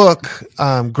this book,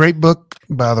 great book,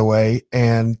 by the way,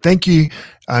 and thank you.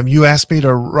 You asked me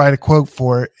to write a quote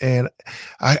for it, and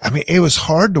I mean, it was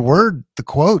hard to word the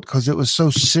quote because it was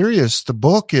so serious. The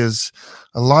book is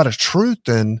a lot of truth,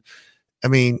 and I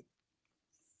mean,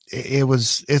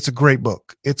 it's a great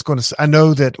book. I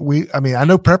know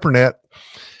PrepperNet.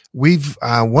 We've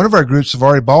one of our groups have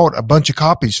already bought a bunch of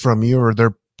copies from you, or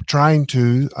they're trying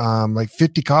to,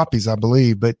 50 copies, I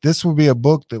believe. But this will be a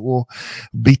book that will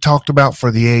be talked about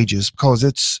for the ages because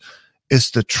it's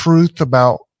the truth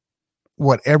about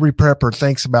what every prepper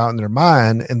thinks about in their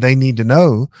mind, and they need to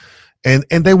know, and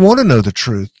they want to know the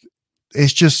truth.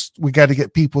 It's just we got to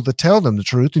get people to tell them the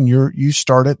truth, and you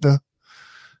started the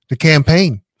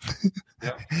campaign.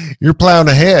 Yep. You're plowing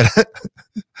ahead.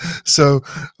 So,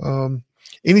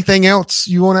 anything else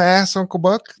you want to ask, Uncle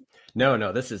Buck?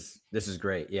 No, this is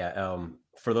great. Yeah.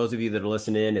 For those of you that are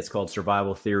listening, it's called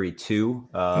Survival Theory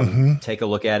 2. Take a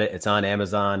look at it. It's on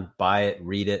Amazon. Buy it,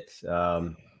 read it.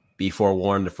 Be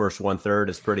forewarned, the first 1/3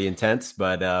 is pretty intense,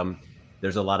 but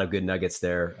there's a lot of good nuggets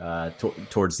there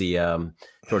towards the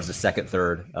second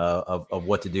third of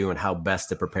what to do and how best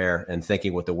to prepare, and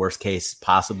thinking with the worst case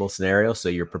possible scenario, so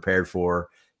you're prepared for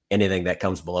anything that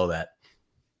comes below that.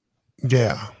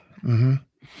 Yeah. Mm-hmm.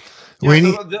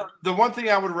 The one thing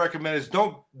I would recommend is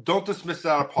don't dismiss it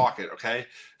out of pocket. Okay,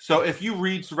 so if you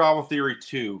read Survival Theory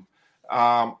 2,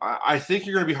 I think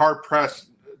you're going to be hard pressed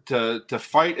to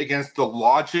fight against the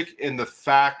logic and the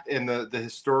fact and the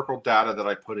historical data that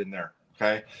I put in there.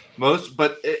 Okay,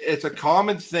 but it's a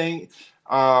common thing.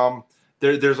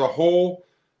 There's a whole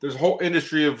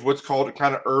industry of what's called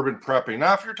kind of urban prepping.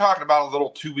 Now, if you're talking about a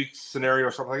little 2-week scenario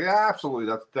or something like that,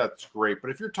 absolutely, that's great. But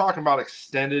if you're talking about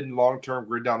extended long-term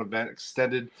grid down event,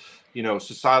 extended,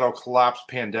 societal collapse,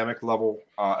 pandemic level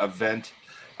event,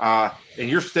 and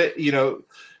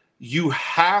you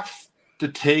have to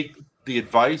take the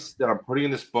advice that I'm putting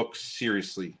in this book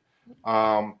seriously.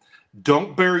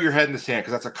 Don't bury your head in the sand,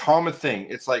 because that's a common thing.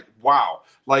 It's like, wow,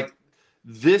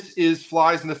 this is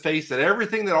flies in the face that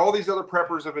everything that all these other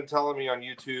preppers have been telling me on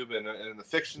YouTube and the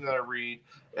fiction that I read.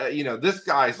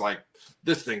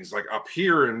 This thing's up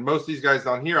here, and most of these guys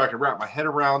down here, I can wrap my head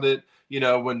around it.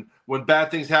 When bad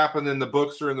things happen in the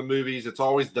books or in the movies, it's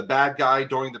always the bad guy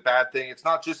doing the bad thing. It's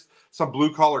not just some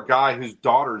blue collar guy whose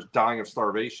daughter's dying of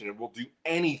starvation and will do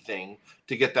anything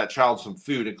to get that child some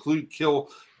food, including kill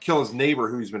his neighbor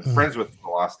who he's been friends with for the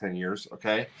last 10 years.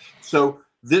 Okay, so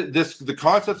the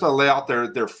concepts I lay out there,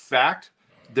 they're fact,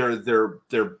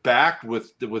 they're backed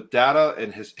with data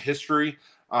and history.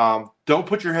 Don't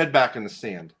put your head back in the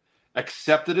sand.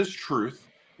 Accept it as truth,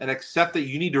 and accept that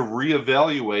you need to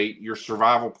reevaluate your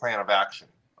survival plan of action.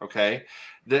 Okay,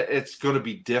 that it's going to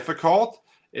be difficult.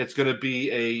 It's going to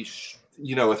be a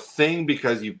thing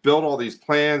because you built all these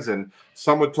plans, and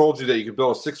someone told you that you could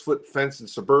build a 6-foot fence in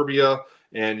suburbia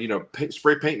and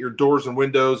spray paint your doors and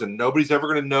windows, and nobody's ever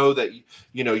going to know that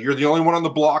you're the only one on the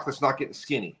block that's not getting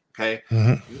skinny. Okay,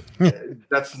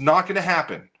 That's not going to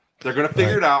happen. They're going to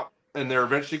figure it out, and they're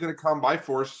eventually going to come by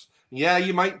force. Yeah,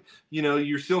 you might,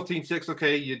 your SEAL Team 6,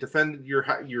 okay, you defend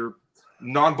your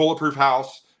non-bulletproof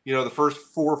house, the first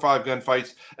 4 or 5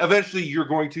 gunfights. Eventually, you're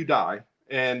going to die,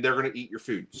 and they're going to eat your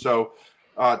food. So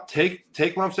take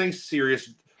what I'm saying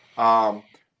serious.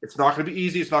 It's not going to be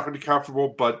easy. It's not going to be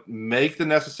comfortable, but make the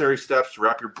necessary steps to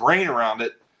wrap your brain around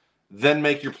it, then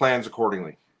make your plans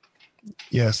accordingly.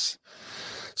 Yes.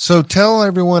 So tell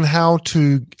everyone how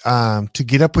to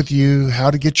get up with you,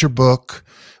 how to get your book,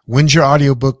 when's your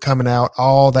audiobook coming out,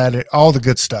 all the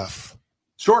good stuff.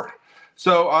 Sure.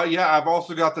 So, I've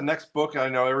also got the next book. I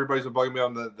know everybody's been bugging me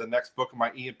on the next book of my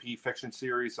EMP fiction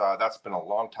series. That's been a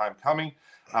long time coming.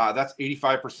 That's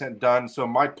 85% done. So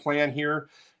my plan here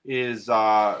is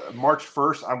March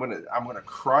 1st. I'm gonna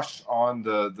crush on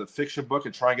the fiction book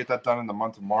and try and get that done in the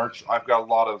month of March. I've got a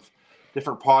lot of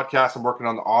different podcasts. I'm working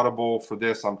on the Audible for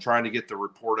this. I'm trying to get the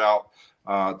report out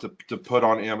to put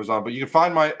on Amazon. But you can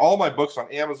find all my books on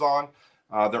Amazon.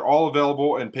 They're all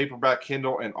available in paperback,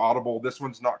 Kindle, and Audible. This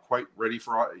one's not quite ready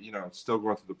for, it's still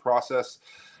going through the process.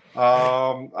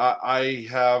 I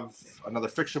have another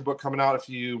fiction book coming out. If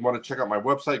you want to check out my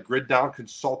website,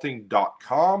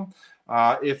 griddownconsulting.com.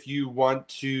 If you want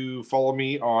to follow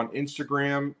me on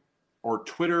Instagram or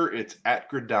Twitter, it's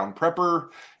at griddownprepper,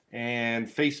 and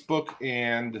Facebook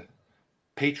and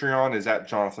Patreon is at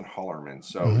Jonathan Hollerman.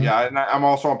 So and I'm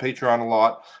also on Patreon a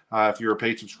lot. If you're a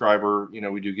paid subscriber,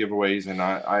 we do giveaways, and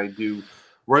I do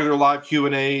regular live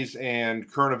Q&As and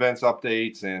current events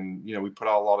updates, and we put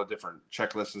out a lot of different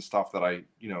checklists and stuff that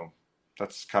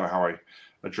that's kind of how I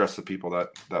address the people that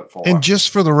fall And out.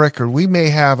 just for the record, we may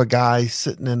have a guy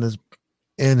sitting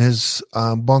in his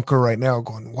bunker right now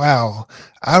going, wow,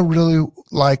 I really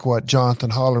like what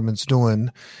Jonathan Hollerman's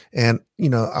doing. And,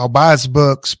 I'll buy his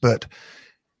books, but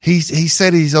he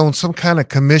said he's on some kind of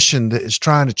commission that is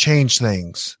trying to change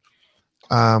things.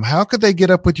 How could they get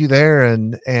up with you there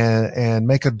and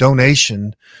make a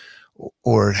donation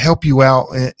or help you out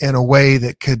in a way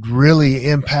that could really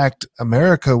impact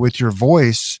America with your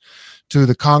voice to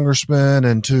the congressman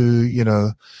and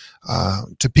to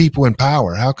people in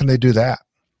power? How can they do that?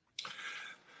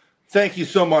 Thank you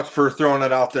so much for throwing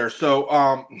that out there. So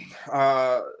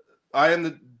I am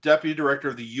the Deputy Director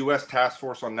of the U.S. Task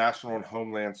Force on National and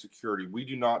Homeland Security. We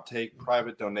do not take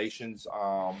private donations.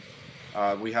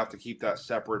 We have to keep that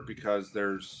separate because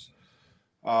there's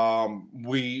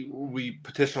we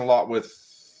petition a lot with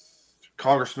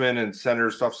congressmen and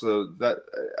senators stuff. So that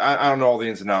I don't know all the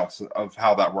ins and outs of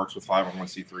how that works with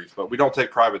 501c3s, but we don't take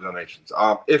private donations.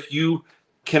 If you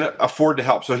can afford to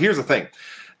help. So here's the thing.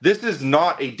 This is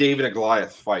not a David and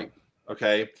Goliath fight,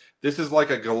 okay? This is like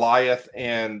a Goliath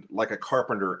and like a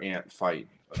carpenter ant fight,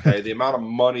 okay? The amount of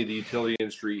money the utility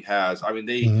industry has, I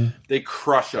mean, they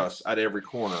crush us at every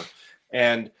corner.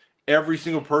 And every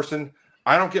single person,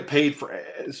 I don't get paid for.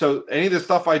 So any of the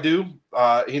stuff I do,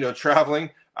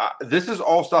 traveling, this is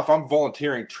all stuff I'm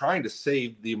volunteering, trying to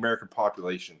save the American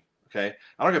population, okay?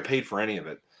 I don't get paid for any of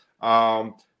it.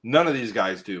 None of these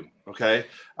guys do. Okay.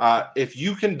 If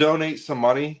you can donate some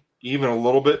money, even a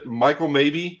little bit, Michael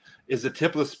maybe is the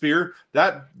tip of the spear.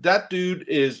 That dude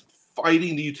is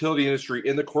fighting the utility industry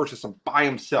in the court system by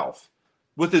himself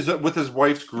with his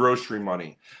wife's grocery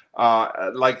money.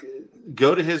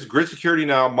 Go to his Grid Security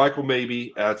Now, Michael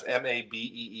Mabee. That's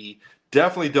Mabee.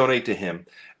 Definitely donate to him.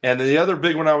 And the other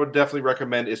big one I would definitely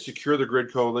recommend is Secure the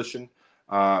Grid Coalition.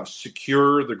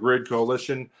 Secure the Grid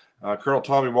Coalition. Colonel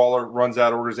Tommy Waller runs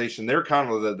that organization. They're kind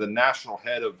of the national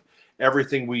head of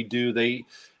everything we do.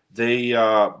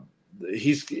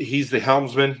 He's the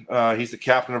helmsman. He's the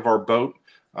captain of our boat,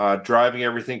 driving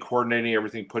everything, coordinating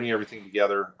everything, putting everything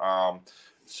together.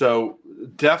 So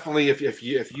definitely, if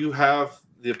you have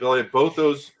the ability of both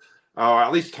those,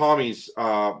 at least Tommy's,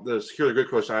 the Secure the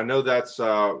Grid Coalition. I know that's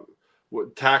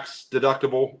tax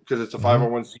deductible because it's a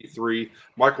 501c3.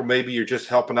 Michael, maybe you're just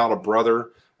helping out a brother.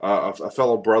 A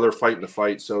fellow brother fighting the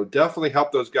fight. So definitely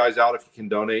help those guys out if you can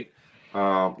donate.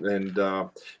 And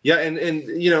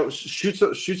shoot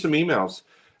some emails.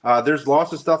 There's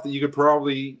lots of stuff that you could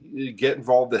probably get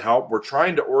involved to help. We're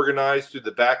trying to organize through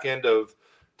the back end of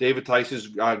David Tice's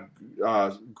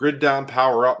Grid Down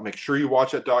Power Up. Make sure you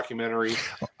watch that documentary.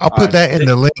 I'll put that in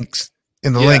the links.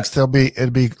 Links, it'll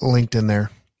be linked in there.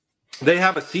 They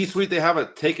have a C-suite. They have a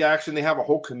take action. They have a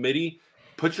whole committee.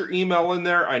 Put your email in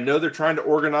there. I know they're trying to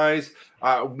organize.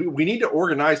 We need to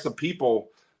organize some people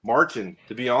marching,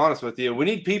 to be honest with you. We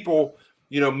need people,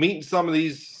 meeting some of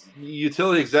these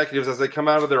utility executives as they come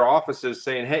out of their offices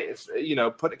saying, hey,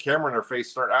 put a camera in their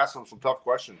face, start asking them some tough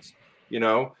questions. We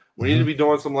need to be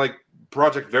doing some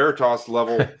Project Veritas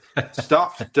level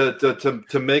stuff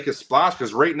to make a splash.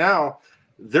 Because right now,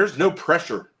 there's no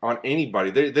pressure on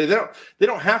anybody. They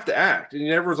don't have to act. And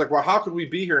everyone's like, well, how could we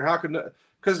be here? And how could,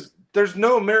 because there's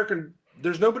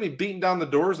nobody beating down the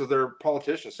doors of their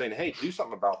politicians saying, hey, do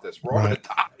something about this. We're all going to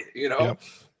die, Yep.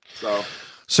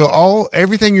 So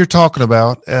everything you're talking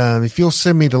about, if you'll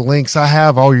send me the links, I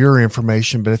have all your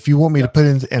information, but if you want me to put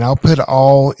in, and I'll put it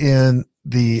all in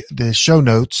the show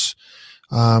notes,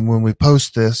 when we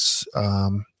post this,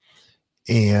 but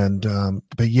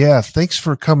yeah, thanks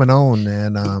for coming on,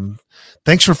 and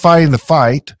thanks for fighting the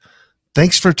fight.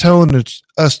 Thanks for telling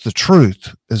us the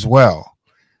truth as well.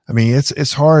 I mean,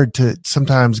 it's hard to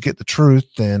sometimes get the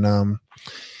truth, and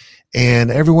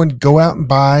everyone go out and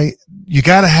buy. You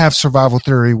got to have Survival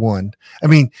Theory 1. I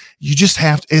mean, you just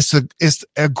have to. It's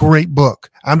a great book.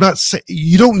 I'm not saying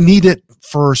you don't need it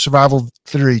for Survival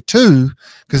Theory 2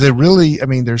 because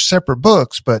they're separate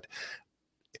books, but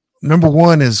number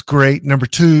 1 is great. Number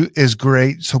 2 is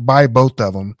great. So buy both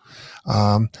of them.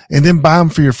 And then buy them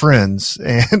for your friends.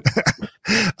 And,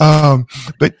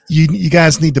 but you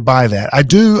guys need to buy that. I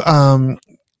do. I'm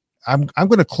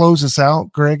going to close this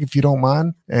out, Greg, if you don't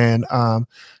mind. And,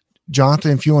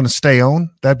 Jonathan, if you want to stay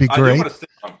on, that'd be great. I do want to stay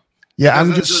on. Yeah.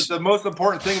 I'm the most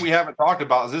important thing we haven't talked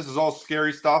about is this is all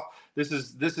scary stuff. This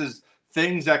is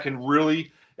things that can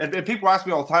really, and people ask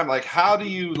me all the time, like, how do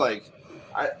you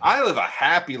I live a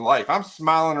happy life. I'm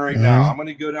smiling right now. I'm going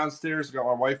to go downstairs, got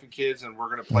my wife and kids, and we're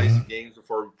going to play some games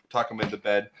before we tuck them into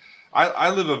bed. I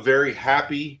live a very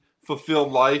happy,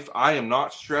 fulfilled life. I am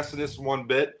not stressing this one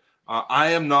bit.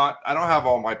 I don't have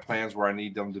all my plans where I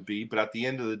need them to be, but at the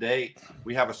end of the day,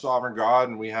 we have a sovereign God,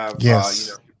 and we have,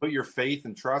 put your faith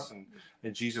and trust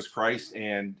in Jesus Christ.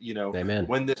 And, Amen.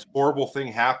 When this horrible thing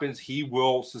happens, he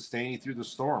will sustain you through the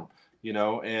storm.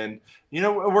 Our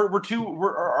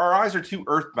eyes are too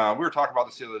earthbound. We were talking about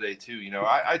this the other day too.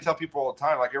 I tell people all the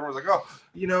time, like everyone's like, oh,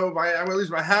 I'm going to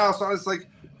lose my house. I was like,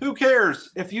 who cares?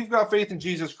 If you've got faith in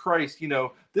Jesus Christ,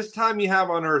 this time you have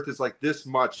on earth is like this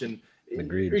much, and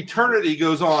Agreed. Eternity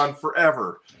goes on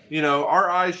forever. Our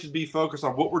eyes should be focused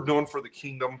on what we're doing for the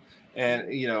kingdom, and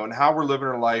and how we're living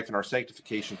our life and our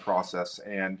sanctification process.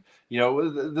 And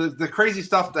the crazy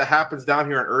stuff that happens down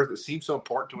here on earth that seems so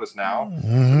important to us now,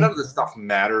 none of this stuff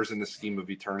matters in the scheme of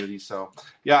eternity. So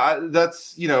yeah,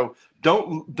 that's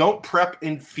don't prep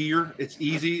in fear. It's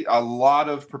easy. A lot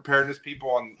of preparedness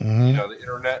people on the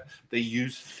internet, they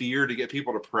use fear to get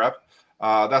people to prep.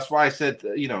 That's why I said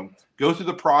go through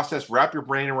the process, wrap your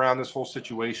brain around this whole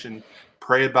situation,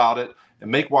 pray about it,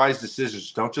 and make wise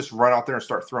decisions. Don't just run out there and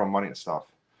start throwing money at stuff.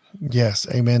 Yes.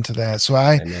 Amen to that. So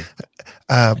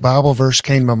Bible verse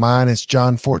came to my mind. It's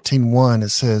John 14:1. It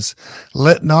says,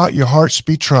 let not your hearts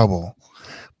be troubled.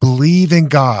 Believe in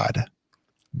God.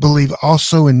 Believe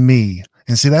also in me.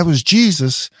 And see, that was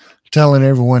Jesus telling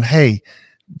everyone, hey,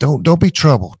 don't be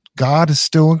troubled. God is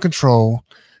still in control.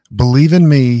 Believe in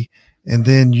me, and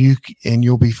then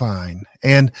you'll be fine.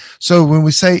 And so when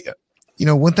we say,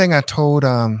 one thing I told,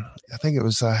 I think it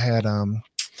was, I had,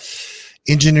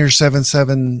 Engineer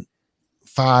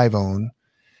 775 on.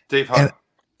 Dave Hunt.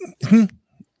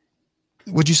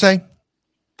 What'd you say?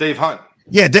 Dave Hunt.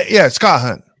 Yeah, Scott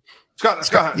Hunt. Scott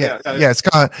Hunt. Yeah,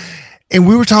 Scott. And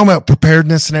we were talking about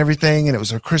preparedness and everything, and it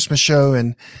was a Christmas show.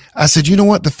 And I said, you know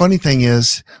what? The funny thing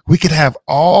is, we could have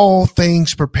all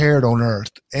things prepared on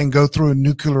Earth and go through a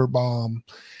nuclear bomb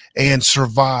and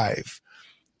survive.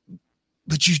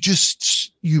 But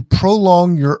you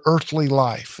prolong your earthly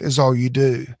life is all you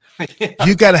do.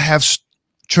 You got to have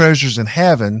treasures in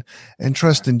heaven and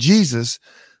trust in Jesus.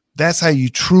 That's how you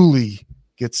truly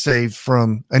get saved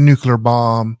from a nuclear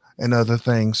bomb and other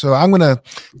things. So I'm going to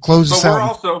close this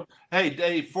out. Hey,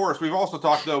 Dave Forrest, we've also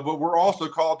talked, though, but we're also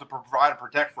called to provide and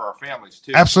protect for our families,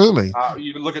 too. Absolutely.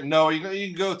 You can look at Noah. You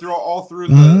can go through all through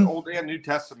the Old and New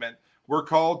Testament. We're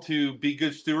called to be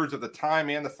good stewards of the time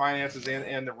and the finances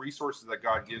and the resources that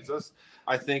God gives us.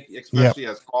 I think, especially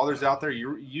as fathers out there,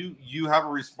 you have a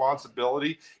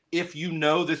responsibility. If you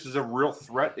know this is a real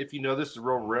threat, if you know this is a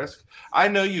real risk. I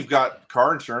know you've got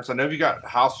car insurance. I know you've got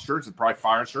house insurance and probably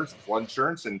fire insurance, and flood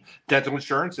insurance, and dental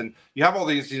insurance, and you have all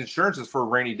these insurances for a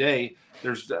rainy day.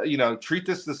 There's, treat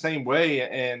this the same way,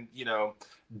 and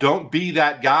don't be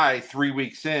that guy 3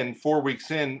 weeks in, 4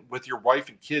 weeks in with your wife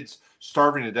and kids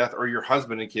starving to death, or your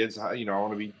husband and kids. I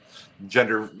want to be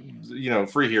gender,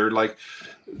 free here. Like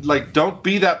don't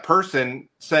be that person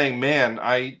saying, man,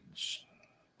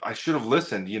 I should have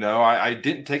listened. I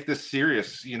didn't take this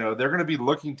serious. They're going to be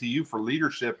looking to you for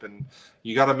leadership, and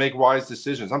you got to make wise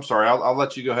decisions. I'm sorry. I'll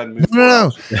let you go ahead and move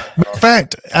forward. In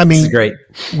fact, I mean, great.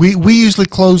 We usually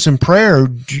close in prayer.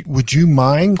 Would you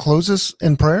mind close us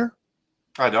in prayer?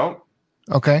 I don't.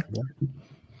 Okay.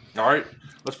 All right.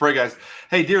 Let's pray, guys.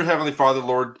 Hey, dear Heavenly Father,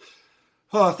 Lord,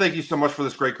 thank you so much for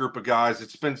this great group of guys.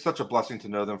 It's been such a blessing to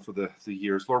know them for the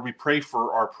years. Lord, we pray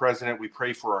for our president. We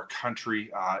pray for our country.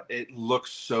 It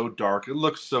looks so dark. It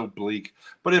looks so bleak.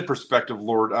 But in perspective,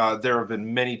 Lord, there have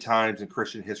been many times in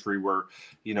Christian history where,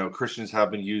 Christians have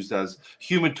been used as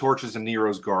human torches in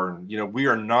Nero's garden. We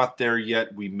are not there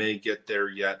yet. We may get there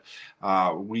yet.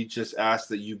 We just ask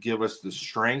that you give us the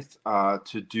strength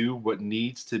to do what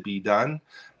needs to be done.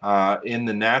 In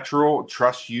the natural,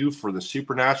 trust you for the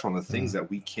supernatural and the things that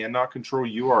we cannot control.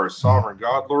 You are a sovereign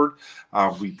God, Lord.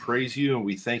 We praise you and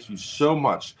we thank you so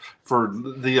much for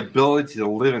the ability to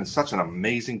live in such an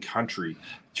amazing country,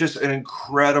 just an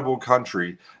incredible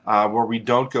country where we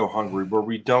don't go hungry, where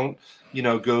we don't,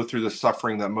 go through the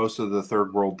suffering that most of the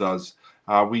third world does.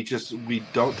 We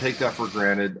don't take that for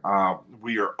granted.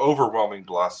 We are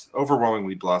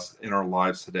overwhelmingly blessed in our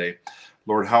lives today.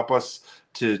 Lord, help us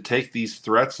to take these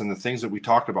threats and the things that we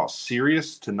talked about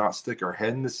serious, to not stick our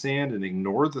head in the sand and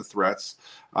ignore the threats,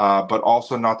 but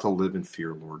also not to live in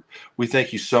fear, Lord. We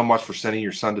thank you so much for sending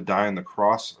your son to die on the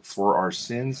cross for our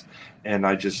sins. And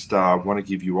I just want to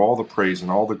give you all the praise and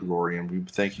all the glory. And we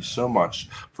thank you so much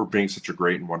for being such a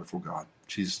great and wonderful God. In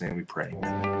Jesus' name we pray.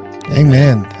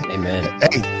 Amen. Amen.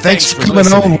 Hey, thanks for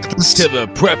coming on with us to the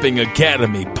Prepping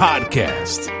Academy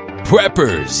podcast.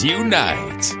 Preppers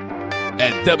Unite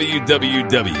at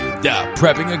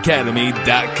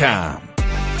www.preppingacademy.com.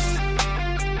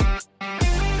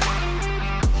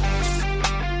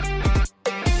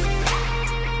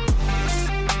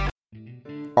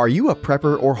 Are you a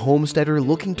prepper or homesteader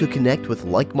looking to connect with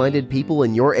like-minded people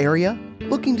in your area?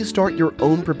 Looking to start your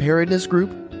own preparedness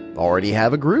group? Already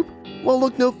have a group? Well,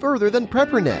 look no further than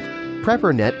PrepperNet.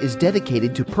 PrepperNet is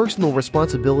dedicated to personal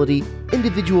responsibility,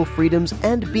 individual freedoms,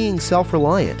 and being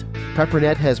self-reliant.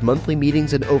 PrepperNet has monthly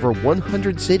meetings in over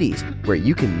 100 cities where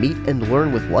you can meet and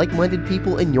learn with like-minded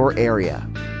people in your area.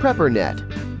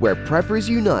 PrepperNet, where preppers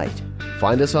unite.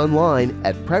 Find us online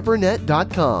at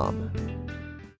preppernet.com.